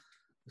little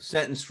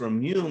sentence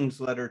from Jung's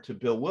letter to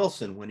Bill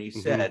Wilson when he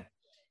said,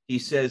 he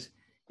says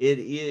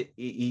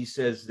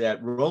that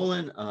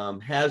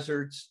Roland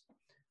Hazard's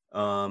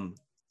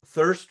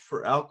thirst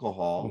for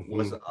alcohol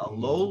was a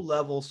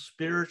low-level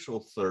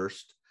spiritual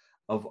thirst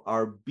of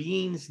our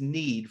being's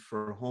need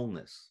for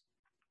wholeness.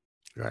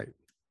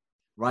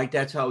 Right?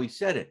 That's how he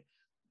said it.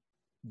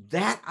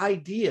 That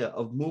idea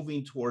of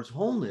moving towards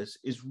wholeness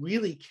is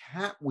really,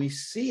 we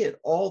see it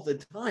all the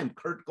time.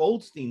 Kurt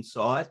Goldstein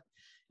saw it.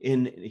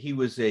 He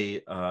was a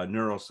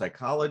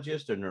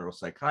neuropsychologist, a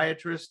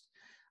neuropsychiatrist,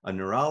 a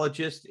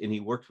neurologist, and he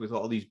worked with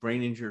all these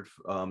brain injured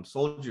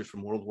soldiers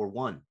from World War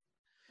I.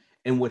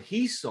 And what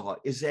he saw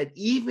is that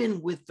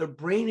even with the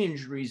brain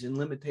injuries and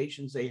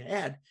limitations they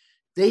had,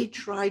 they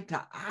tried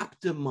to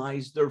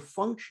optimize their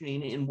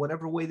functioning in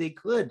whatever way they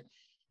could,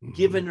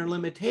 given their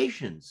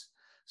limitations.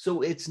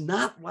 So it's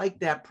not like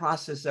that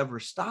process ever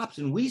stops.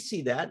 And we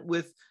see that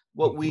with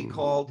what we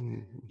called,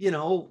 you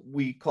know,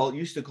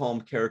 used to call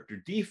them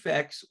character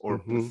defects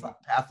or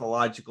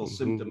pathological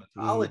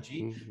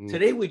symptomatology.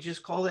 Today, we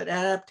just call it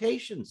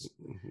adaptations,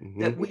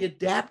 that we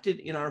adapted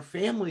in our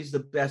families the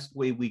best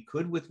way we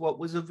could with what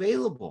was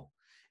available.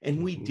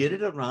 And we did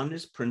it around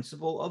this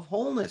principle of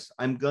wholeness.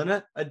 I'm going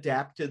to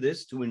adapt to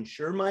this to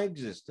ensure my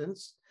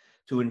existence,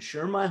 to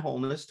ensure my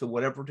wholeness to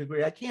whatever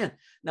degree I can.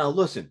 Now,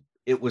 listen,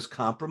 it was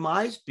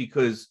compromised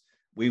because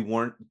we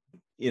weren't,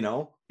 you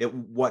know,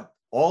 what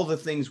all the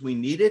things we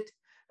needed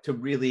to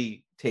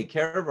really take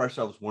care of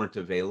ourselves weren't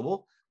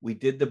available. We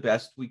did the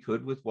best we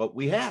could with what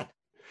we had.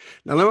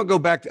 Now I want to go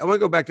back to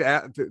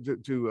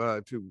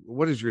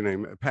what is your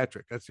name?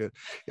 Patrick. That's it.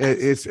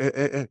 It's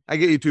I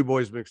get you two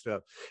boys mixed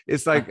up.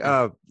 It's like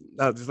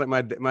just like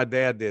my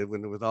dad did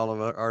with all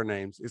of our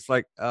names. It's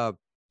like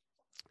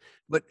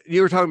but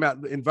you were talking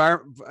about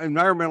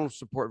environmental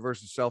support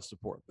versus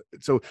self-support.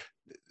 So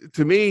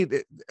to me,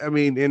 I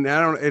mean, and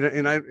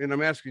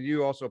I'm asking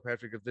you also,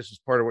 Patrick, if this is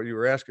part of what you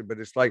were asking, but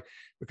it's like,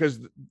 because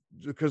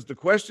the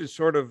question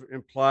sort of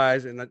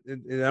implies, and I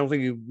don't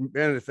think you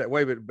meant it that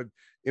way, but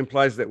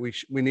implies that we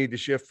need to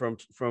shift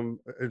from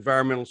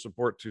environmental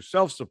support to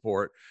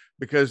self-support,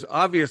 because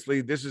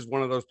obviously this is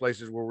one of those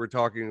places where we're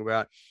talking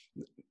about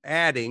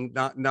adding,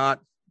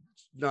 not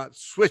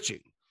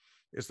switching.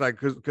 It's like,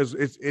 because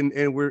it's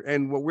and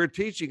what we're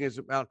teaching is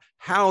about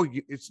how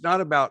it's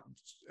not about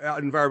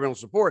environmental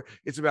support.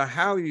 It's about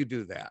how you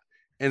do that.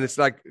 And it's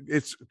like,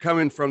 it's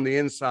coming from the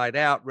inside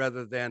out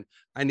rather than,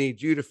 I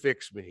need you to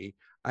fix me.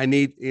 I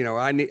need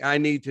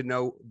to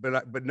know,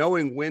 but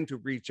knowing when to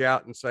reach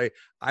out and say,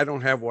 I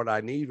don't have what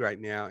I need right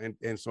now.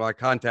 And so I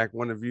contact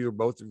one of you or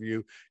both of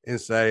you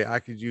and say, I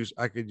could use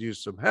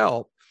some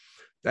help.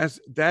 That's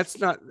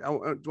not, I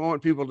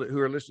want people who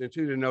are listening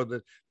to know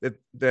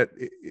that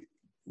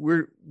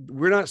we're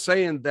not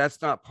saying that's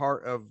not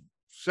part of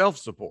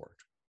self-support,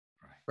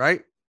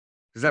 right?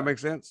 Does that make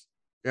sense?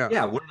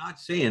 Yeah, we're not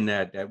saying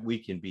that we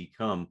can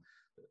become,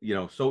 you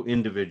know, so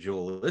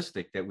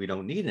individualistic that we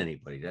don't need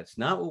anybody. That's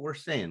not what we're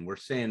saying. We're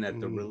saying that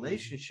the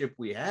relationship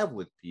we have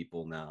with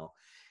people now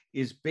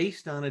is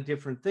based on a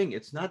different thing.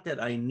 It's not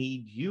that I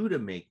need you to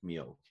make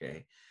me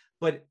okay,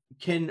 but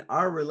can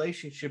our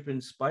relationship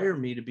inspire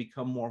me to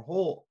become more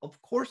whole?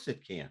 Of course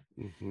it can.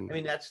 I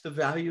mean, that's the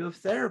value of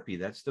therapy.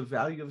 That's the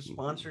value of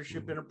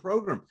sponsorship in a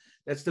program.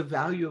 That's the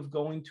value of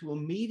going to a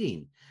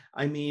meeting.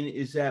 I mean,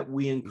 is that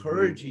we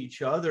encourage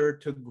each other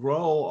to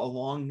grow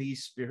along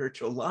these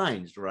spiritual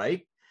lines,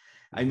 right?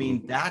 I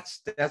mean,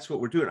 that's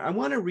what we're doing. I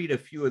want to read a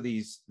few of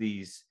these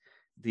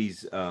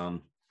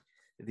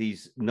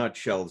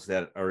nutshells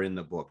that are in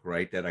the book,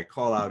 right? That I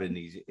call out in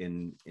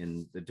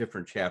the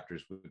different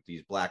chapters with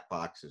these black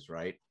boxes,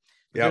 right?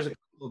 But there's a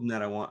couple of them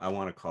that I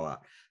want to call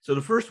out. So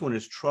the first one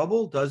is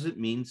trouble doesn't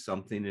mean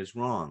something is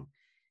wrong.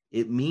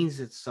 It means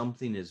that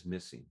something is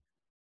missing.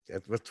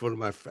 That's one of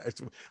my.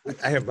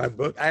 I have my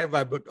book. I have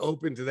my book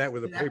open to that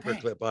with a paper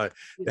clip on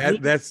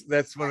it.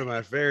 That's one of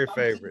my very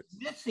favorites.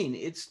 Missing.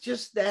 It's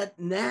just that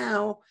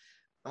now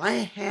I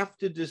have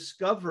to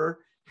discover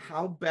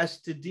how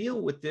best to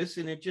deal with this,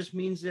 and it just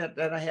means that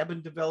I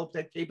haven't developed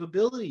that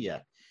capability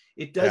yet.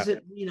 It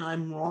doesn't mean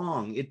I'm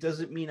wrong. It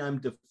doesn't mean I'm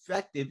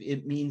defective.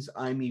 It means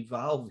I'm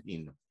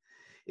evolving.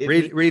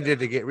 Read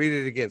it again. Read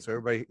it again, so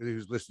everybody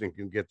who's listening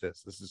can get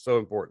this. This is so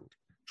important.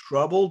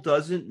 Trouble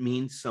doesn't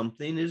mean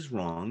something is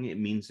wrong. It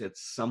means that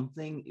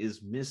something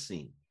is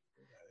missing.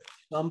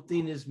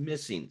 Something is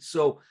missing.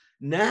 So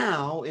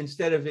now,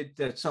 instead of it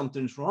that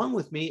something's wrong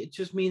with me, it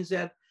just means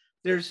that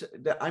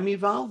I'm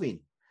evolving.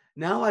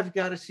 Now I've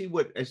got to see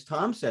what, as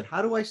Tom said,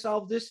 how do I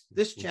solve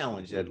this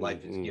challenge that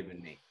life has given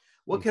me?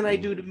 What can I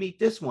do to meet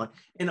this one?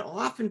 And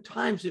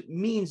oftentimes it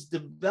means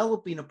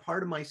developing a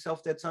part of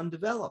myself that's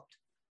undeveloped.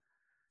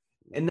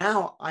 And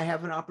now I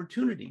have an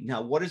opportunity.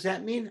 Now, what does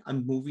that mean?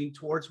 I'm moving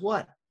towards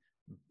what?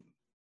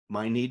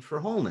 My need for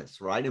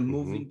wholeness, right? I'm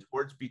moving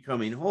towards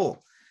becoming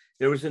whole.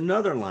 There was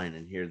another line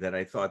in here that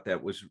I thought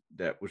that was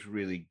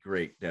really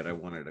great that I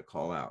wanted to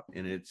call out.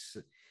 And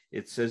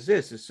it says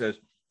this, it says,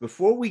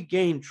 before we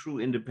gain true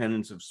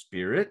independence of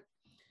spirit,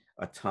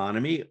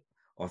 autonomy,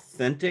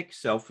 authentic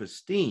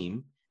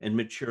self-esteem, and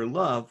mature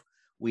love,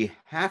 we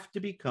have to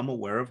become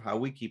aware of how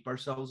we keep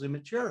ourselves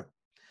immature.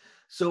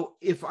 So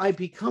if I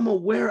become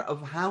aware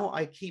of how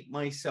I keep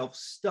myself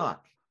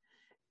stuck,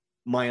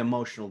 my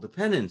emotional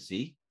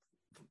dependency,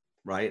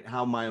 right?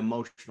 How my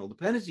emotional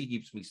dependency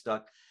keeps me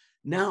stuck.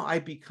 Now I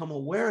become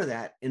aware of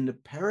that, and the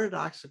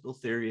paradoxical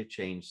theory of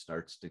change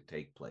starts to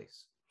take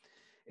place.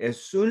 As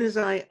soon as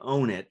I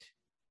own it,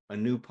 a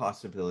new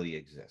possibility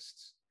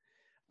exists.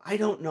 I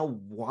don't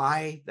know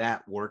why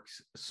that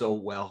works so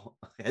well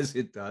as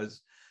it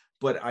does,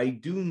 but I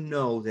do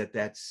know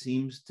that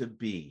seems to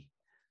be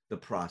the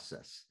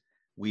process.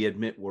 We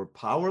admit we're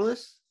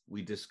powerless,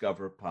 we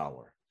discover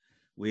power.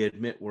 We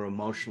admit we're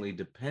emotionally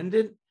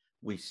dependent,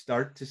 we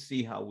start to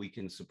see how we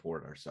can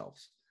support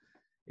ourselves.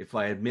 If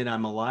I admit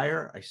I'm a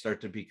liar, I start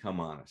to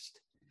become honest.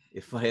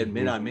 If I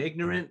admit I'm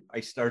ignorant, I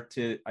start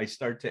to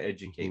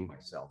educate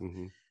myself.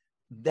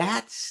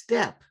 That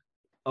step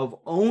of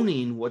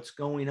owning what's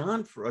going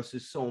on for us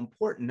is so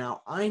important.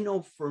 Now, I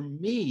know for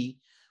me,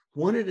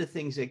 one of the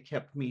things that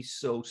kept me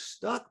so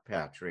stuck,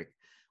 Patrick,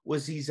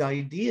 was these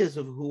ideas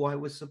of who I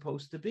was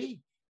supposed to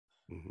be.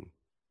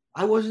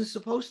 I wasn't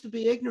supposed to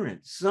be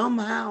ignorant.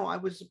 Somehow I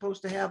was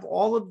supposed to have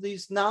all of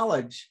these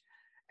knowledge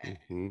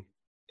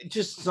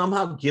just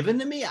somehow given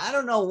to me. I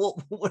don't know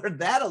where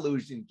that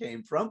illusion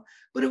came from,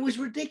 but it was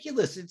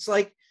ridiculous. It's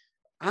like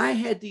I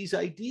had these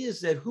ideas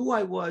that who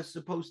I was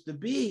supposed to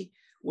be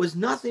was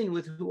nothing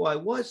with who I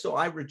was. So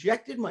I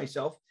rejected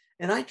myself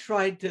and I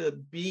tried to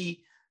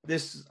be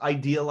this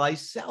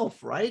idealized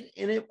self, right?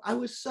 And I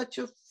was such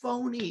a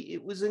phony.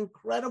 It was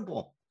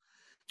incredible.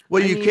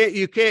 Well,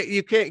 you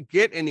can't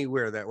get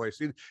anywhere that way.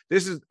 See,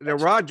 this is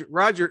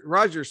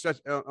Roger such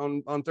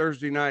on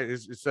Thursday night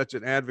is such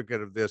an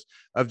advocate of this,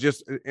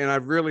 and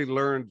I've really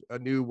learned a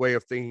new way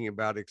of thinking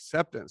about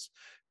acceptance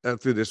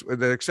through this.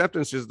 That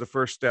acceptance is the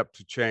first step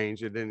to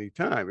change at any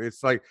time.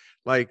 It's like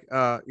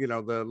the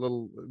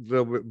little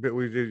bit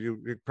we do,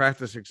 you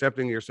practice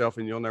accepting yourself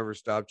and you'll never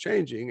stop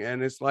changing.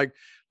 And it's like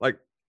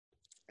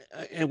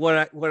and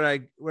what I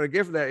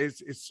give for that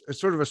is it's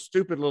sort of a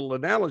stupid little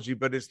analogy,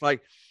 but it's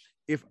like,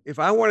 if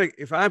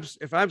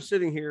I'm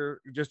sitting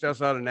here just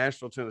outside of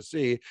Nashville,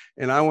 Tennessee,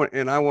 and I want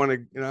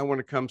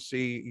to come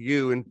see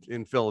you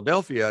in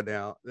Philadelphia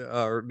now,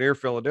 or near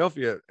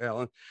Philadelphia,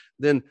 Alan,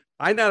 then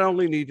I not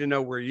only need to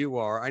know where you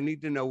are, I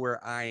need to know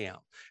where I am.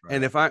 Right.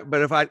 And if I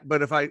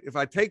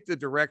take the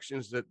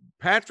directions that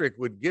Patrick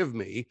would give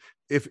me,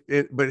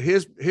 but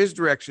his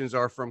directions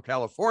are from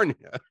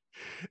California,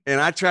 and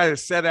I try to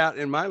set out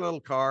in my little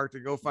car to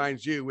go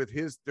find you with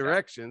his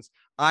directions,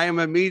 I am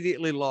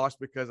immediately lost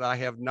because I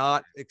have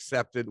not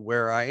accepted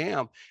where I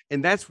am.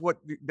 And that's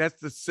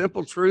the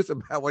simple truth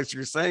about what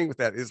you're saying with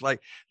that is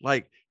like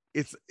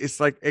it's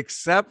like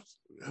accept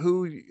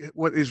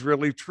what is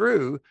really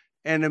true,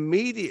 and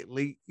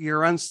immediately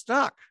you're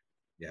unstuck.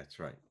 Yeah, that's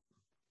right.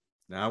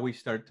 Now we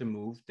start to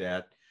move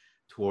that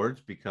towards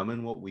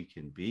becoming what we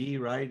can be,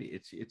 right?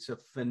 It's a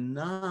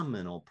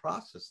phenomenal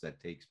process that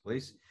takes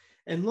place.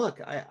 And look,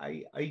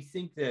 I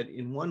think that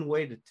in one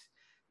way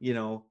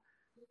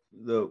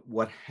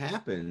what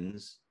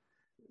happens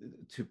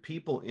to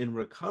people in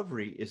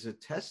recovery is a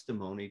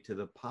testimony to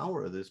the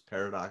power of this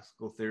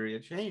paradoxical theory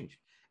of change.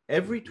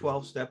 Every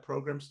 12-step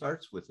program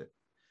starts with it.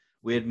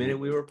 We admitted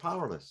we were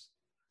powerless,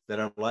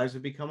 that our lives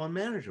have become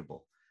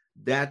unmanageable.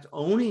 That's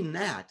owning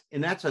that.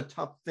 And that's a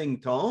tough thing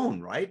to own,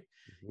 right?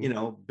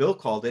 Bill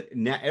called it,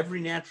 every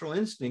natural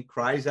instinct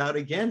cries out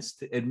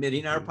against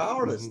admitting our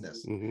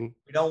powerlessness. We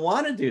don't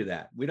want to do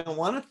that. We don't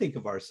want to think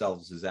of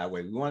ourselves as that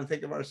way. We want to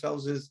think of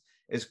ourselves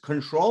as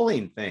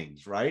controlling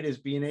things, right? As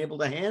being able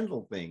to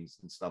handle things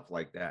and stuff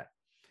like that.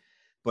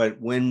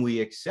 But when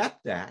we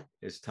accept that,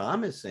 as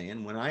Tom is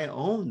saying, when I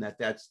own that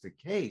that's the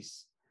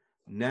case,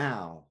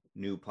 now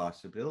new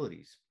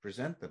possibilities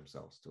present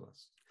themselves to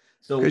us.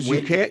 So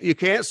because you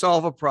can't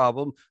solve a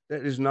problem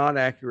that is not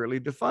accurately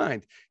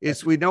defined.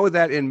 We know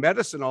that in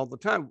medicine all the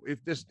time.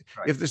 If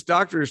this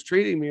doctor is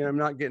treating me and I'm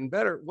not getting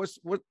better,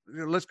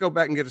 let's go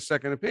back and get a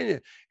second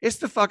opinion. It's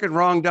the fucking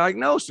wrong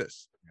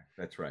diagnosis.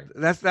 That's right.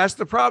 That's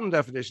the problem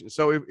definition.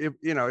 So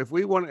if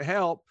we want to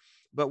help,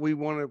 but we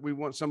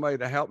want somebody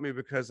to help me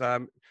because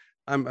I'm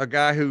a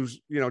guy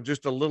who's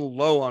just a little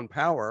low on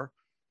power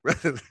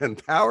rather than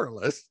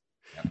powerless.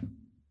 Yep.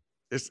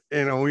 It's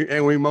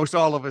we most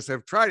all of us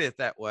have tried it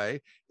that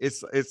way.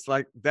 It's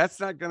like that's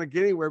not going to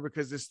get anywhere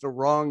because it's the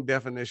wrong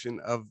definition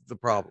of the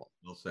problem.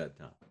 Well said,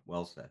 Tom.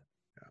 Well said.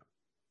 Yeah.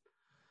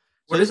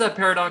 Where does that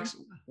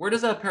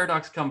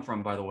paradox come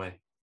from, by the way?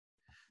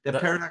 The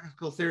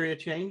paradoxical theory of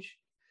change?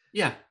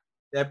 Yeah.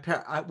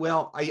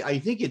 I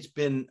think it's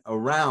been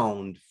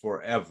around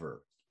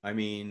forever. I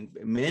mean,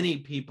 many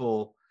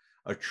people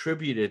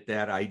attributed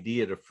that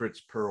idea to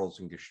Fritz Perls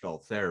and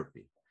Gestalt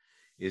therapy,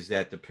 is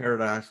that the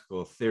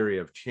paradoxical theory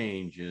of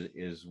change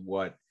is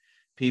what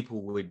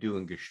people would do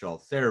in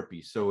Gestalt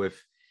therapy. So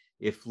if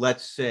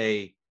let's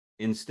say,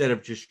 instead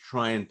of just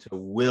trying to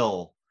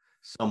will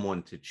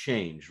someone to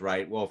change,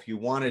 right? Well, if you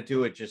want to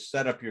do it, just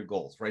set up your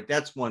goals, right?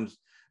 That's one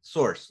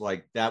source.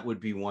 Like that would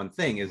be one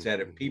thing, is that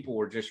if people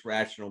were just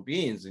rational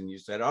beings and you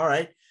said, all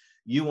right,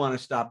 you want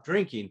to stop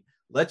drinking,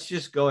 let's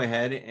just go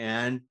ahead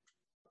and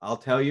I'll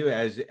tell you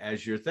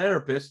as your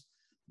therapist,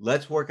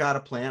 let's work out a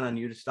plan on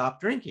you to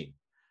stop drinking.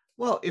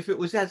 Well, if it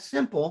was that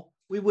simple,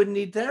 we wouldn't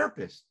need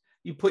therapists.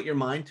 You put your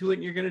mind to it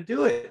and you're going to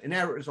do it. And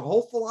there's a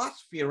whole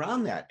philosophy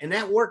around that. And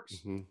that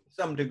works to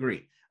some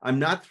degree. I'm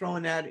not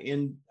throwing that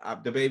in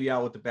the baby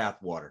out with the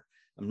bathwater.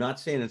 I'm not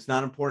saying it's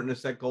not important to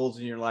set goals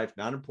in your life,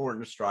 not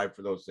important to strive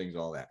for those things,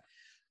 all that.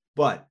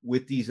 But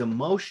with these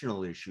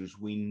emotional issues,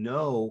 we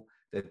know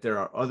that there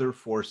are other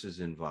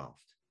forces involved.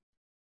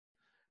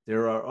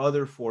 There are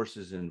other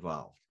forces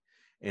involved.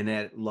 And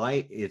that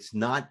it's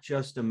not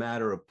just a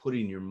matter of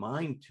putting your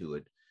mind to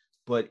it,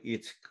 but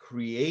it's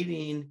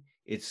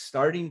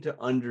starting to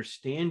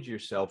understand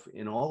yourself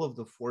in all of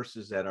the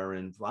forces that are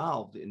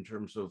involved in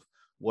terms of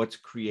what's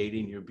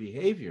creating your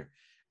behavior.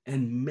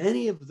 And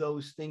many of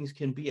those things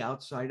can be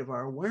outside of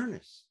our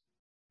awareness.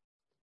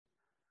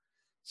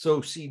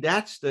 So see,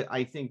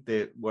 I think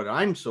that what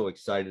I'm so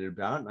excited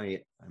about, and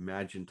I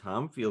imagine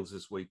Tom feels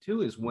this way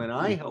too, is when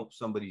I help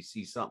somebody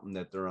see something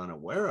that they're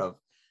unaware of,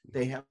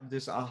 they have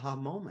this aha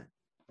moment.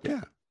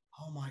 Yeah.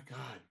 Oh my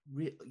God.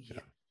 Really?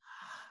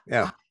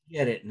 Yeah. I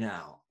get it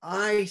now.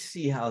 I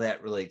see how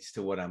that relates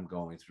to what I'm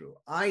going through.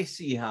 I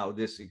see how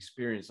this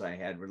experience I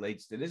had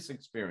relates to this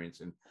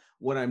experience and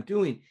what I'm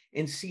doing.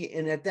 And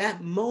at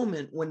that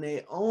moment when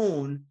they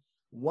own,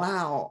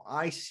 wow,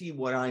 I see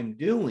what I'm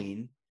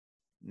doing,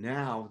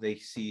 now they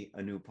see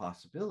a new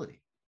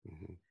possibility.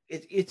 Mm-hmm.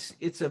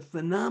 It's a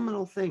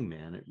phenomenal thing,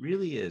 man. It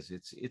really is.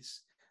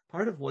 It's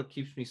part of what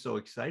keeps me so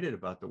excited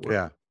about the work.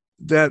 Yeah.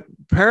 That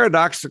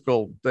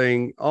paradoxical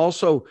thing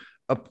also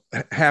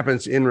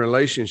happens in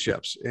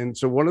relationships. And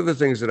so one of the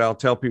things that I'll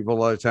tell people a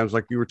lot of times,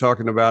 like you were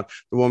talking about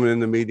the woman in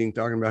the meeting,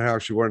 talking about how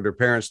she wanted her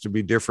parents to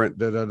be different,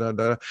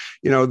 the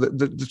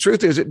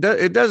truth is it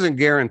doesn't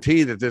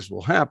guarantee that this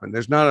will happen.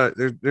 There's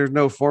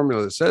no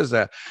formula that says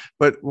that.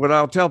 But what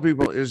I'll tell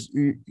people is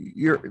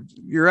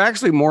you're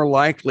actually more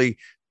likely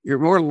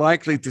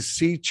to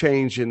see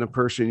change in the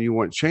person you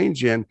want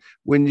change in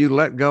when you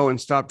let go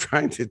and stop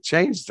trying to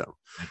change them.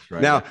 That's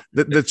right. Now,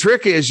 the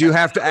trick is you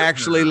have to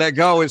actually let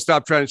go and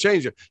stop trying to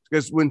change it.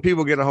 Because when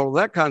people get a hold of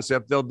that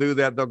concept, they'll do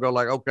that. They'll go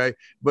like, okay,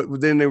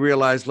 but then they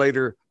realize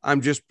later,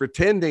 I'm just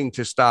pretending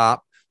to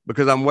stop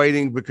because I'm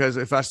waiting, because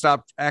if I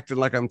stop acting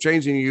like I'm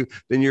changing you,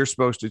 then you're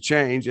supposed to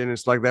change. And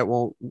it's like that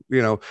won't,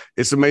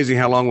 it's amazing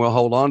how long we'll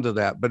hold on to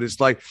that. But it's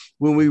like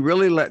when we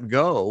really let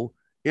go,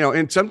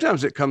 and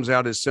sometimes it comes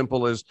out as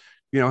simple as,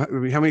 how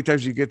many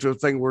times you get to a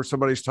thing where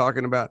somebody's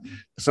talking about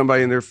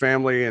somebody in their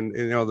family and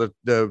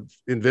the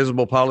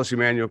invisible policy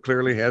manual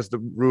clearly has the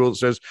rule that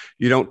says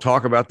you don't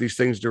talk about these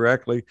things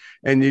directly.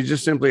 And you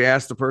just simply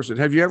ask the person,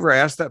 have you ever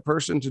asked that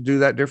person to do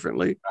that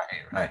differently?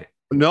 Right.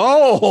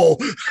 No.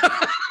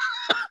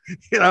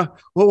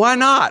 Well, why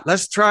not?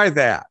 Let's try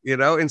that,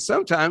 and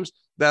sometimes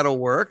that'll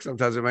work.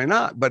 Sometimes it may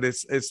not, but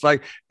it's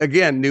like,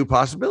 again, new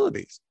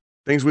possibilities,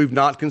 things we've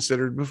not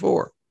considered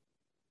before.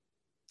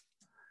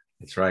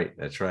 That's right.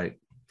 That's right.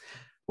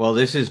 Well,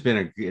 this has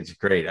been it's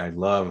great. I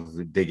love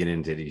digging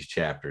into these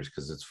chapters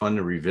because it's fun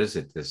to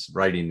revisit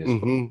writing this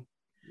book.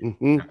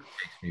 Mm-hmm. It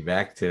takes me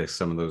back to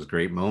some of those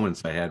great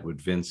moments I had with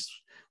Vince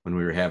when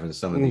we were having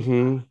some of these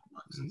and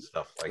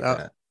stuff like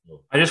that.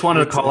 I just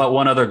wanted to call out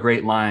one other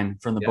great line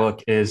from the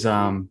book is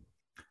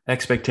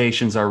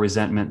expectations are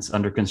resentments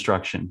under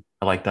construction.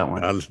 I like that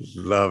one. I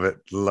love it.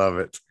 Love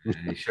it.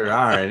 They sure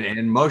are. And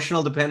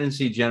emotional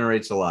dependency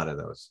generates a lot of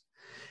those.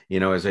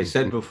 As I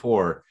said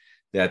before,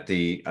 that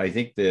I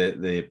think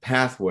the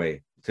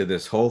pathway to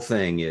this whole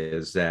thing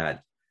is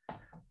that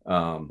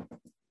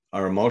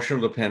our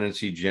emotional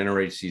dependency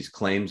generates these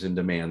claims and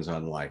demands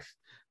on life,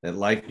 that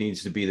life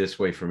needs to be this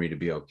way for me to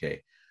be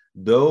okay.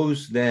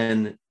 Those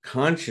then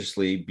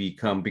consciously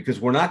become, because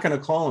we're not going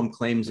to call them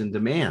claims and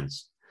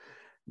demands.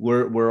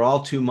 We're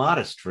all too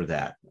modest for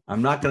that.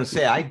 I'm not going to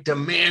say, I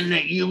demand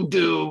that you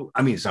do.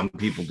 I mean, some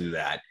people do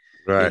that.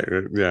 Right.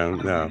 Yeah.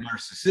 No.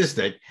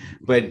 Narcissistic,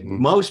 but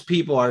most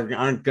people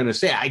aren't going to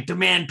say, I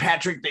demand,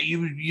 Patrick, that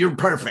you're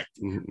perfect.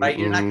 Right.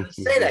 You're not going to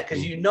say that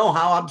because you know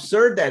how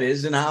absurd that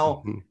is and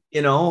how,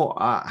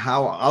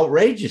 how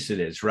outrageous it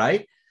is.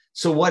 Right.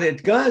 So what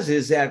it does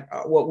is that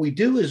what we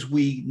do is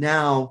we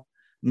now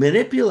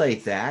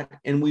manipulate that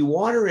and we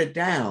water it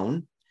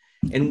down.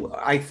 And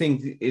I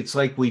think it's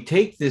like we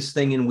take this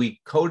thing and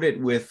we coat it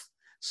with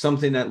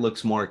something that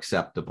looks more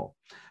acceptable.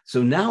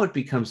 So now it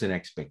becomes an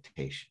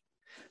expectation.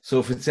 So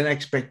if it's an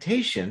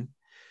expectation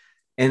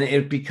and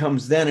it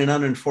becomes then an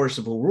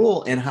unenforceable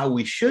rule and how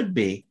we should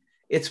be,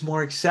 it's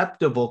more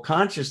acceptable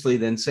consciously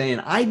than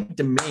saying, I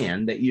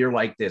demand that you're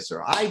like this,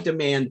 or I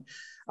demand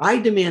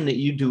that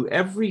you do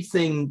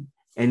everything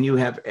and you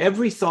have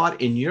every thought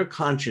in your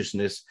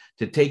consciousness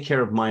to take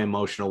care of my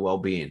emotional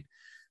well-being.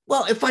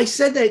 Well, if I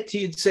said that to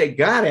you, you'd say,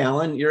 God,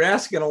 Alan, you're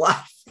asking a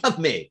lot of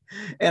me.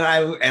 And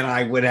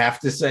I would have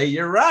to say,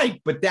 you're right.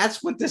 But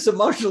that's what this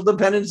emotional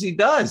dependency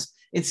does.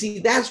 And see,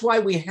 that's why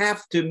we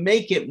have to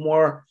make it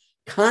more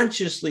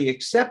consciously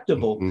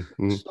acceptable.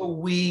 So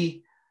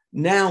we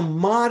now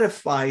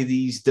modify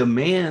these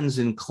demands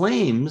and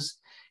claims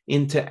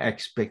into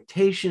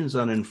expectations,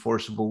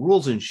 unenforceable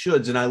rules and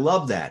shoulds. And I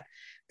love that.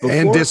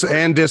 And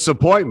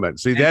disappointment.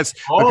 See, that's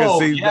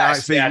because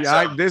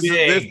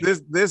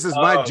this is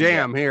my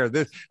jam here.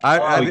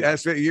 I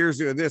spent years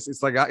doing this.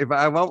 It's like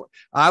I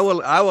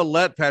will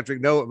let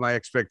Patrick know what my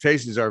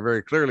expectations are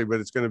very clearly,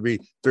 but it's going to be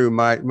through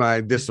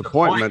my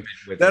disappointment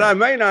that I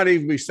may not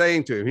even be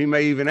saying to him. He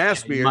may even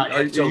ask me,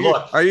 "Are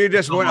you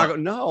disappointed?" I go,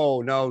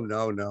 "No,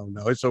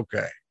 it's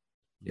okay.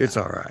 Yeah. It's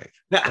all right.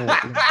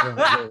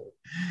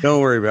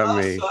 Don't worry about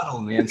me."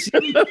 Subtle, man.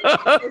 See,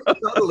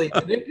 subtly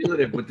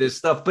manipulative with this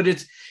stuff, but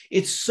it's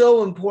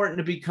so important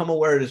to become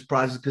aware of this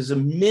process, because the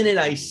minute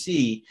I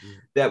see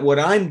that what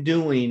I'm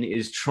doing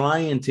is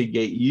trying to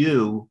get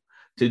you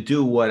to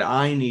do what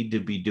I need to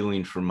be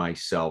doing for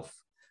myself,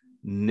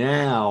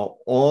 now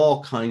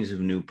all kinds of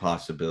new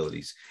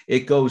possibilities.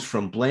 It goes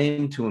from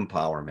blame to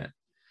empowerment.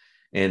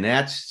 And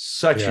that's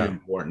such an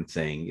important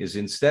thing, is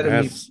instead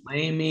of me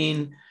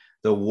blaming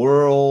the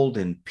world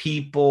and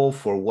people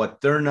for what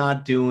they're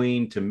not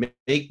doing to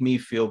make me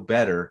feel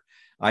better,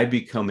 I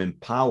become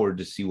empowered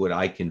to see what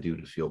I can do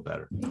to feel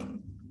better.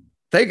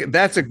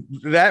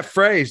 That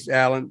phrase,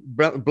 Alan,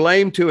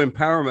 blame to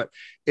empowerment.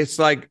 It's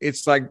like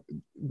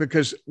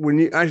because when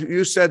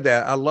you said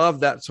that, I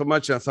love that so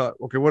much. I thought,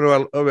 okay, what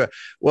do I?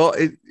 Well,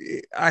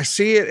 I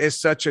see it as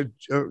such a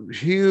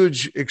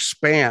huge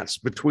expanse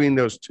between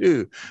those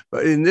two.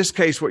 But in this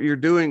case, what you're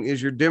doing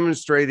is you're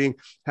demonstrating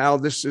how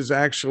this is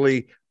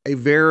actually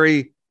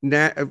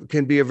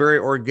can be a very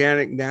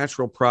organic,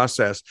 natural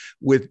process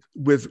with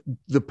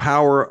the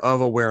power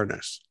of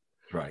awareness.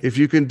 Right. If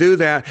you can do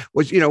that,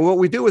 which, what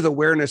we do with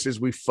awareness is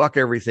we fuck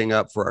everything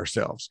up for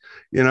ourselves.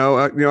 I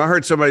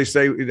heard somebody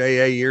say in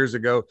AA years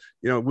ago,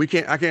 we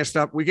can't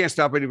stop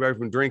anybody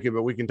from drinking,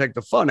 but we can take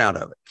the fun out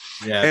of it.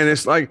 Yeah. And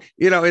it's like,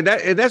 and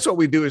that's what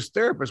we do as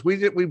therapists.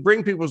 We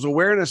bring people's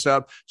awareness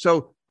up.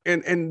 So,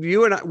 and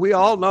you and I, we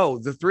all know,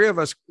 the three of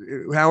us,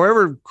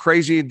 however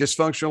crazy,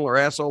 dysfunctional, or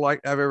asshole like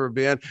I've ever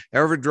been,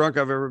 however drunk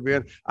I've ever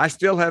been, I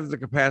still have the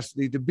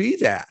capacity to be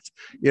that,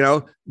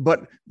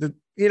 but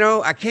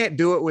I can't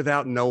do it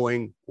without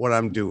knowing what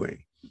I'm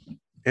doing.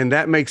 And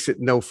that makes it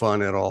no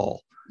fun at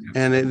all.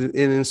 And it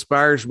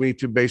inspires me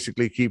to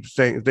basically keep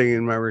thinking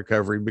in my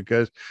recovery,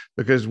 because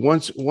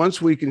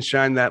once we can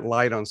shine that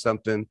light on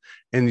something,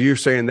 and you're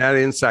saying that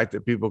insight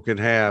that people can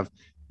have,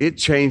 it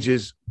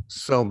changes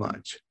so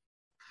much.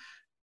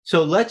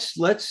 So let's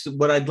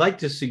what I'd like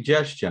to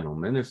suggest,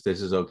 gentlemen, if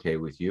this is okay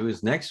with you,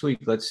 is next week,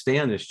 let's stay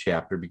on this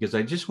chapter, because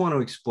I just want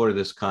to explore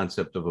this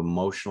concept of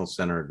emotional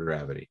center of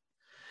gravity.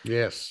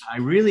 Yes. I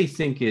really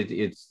think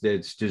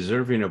it's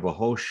deserving of a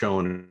whole show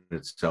in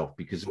itself,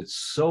 because it's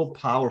so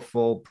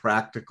powerful,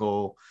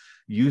 practical,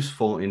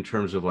 useful in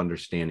terms of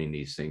understanding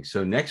these things.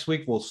 So next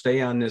week, we'll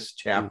stay on this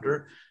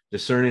chapter,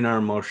 discerning our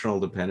emotional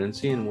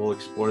dependency, and we'll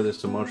explore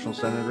this emotional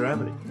center of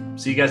gravity.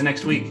 See you guys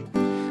next week.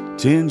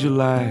 Tend your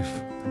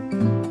life.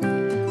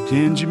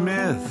 Tend your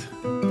myth.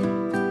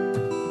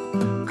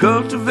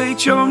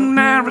 Cultivate your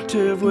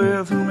narrative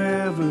with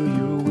whomever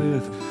you're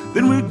with.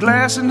 Then with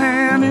glass in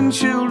hand and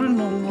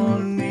children on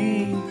one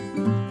knee,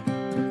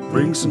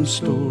 bring some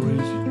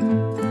stories,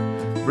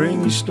 bring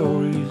your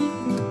stories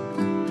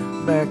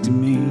back to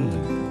me.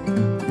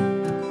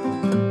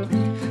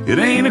 It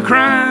ain't a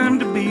crime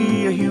to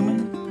be a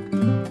human.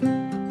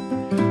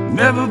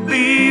 Never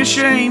be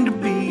ashamed to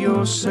be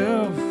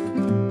yourself.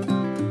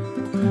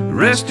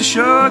 Rest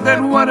assured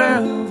that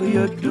whatever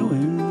you're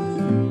doing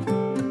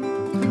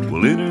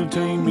will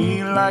entertain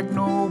me like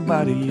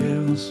nobody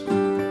else.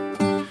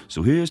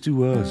 So here's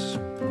to us,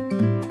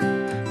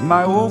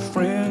 my old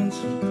friends,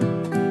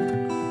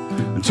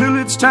 until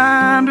it's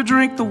time to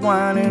drink the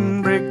wine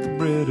and break the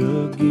bread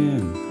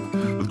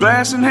again. With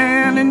glass in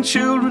hand and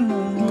children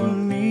on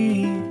one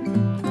knee.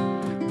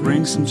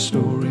 Bring some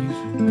stories,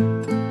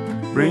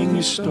 bring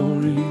your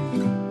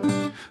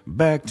stories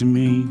back to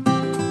me.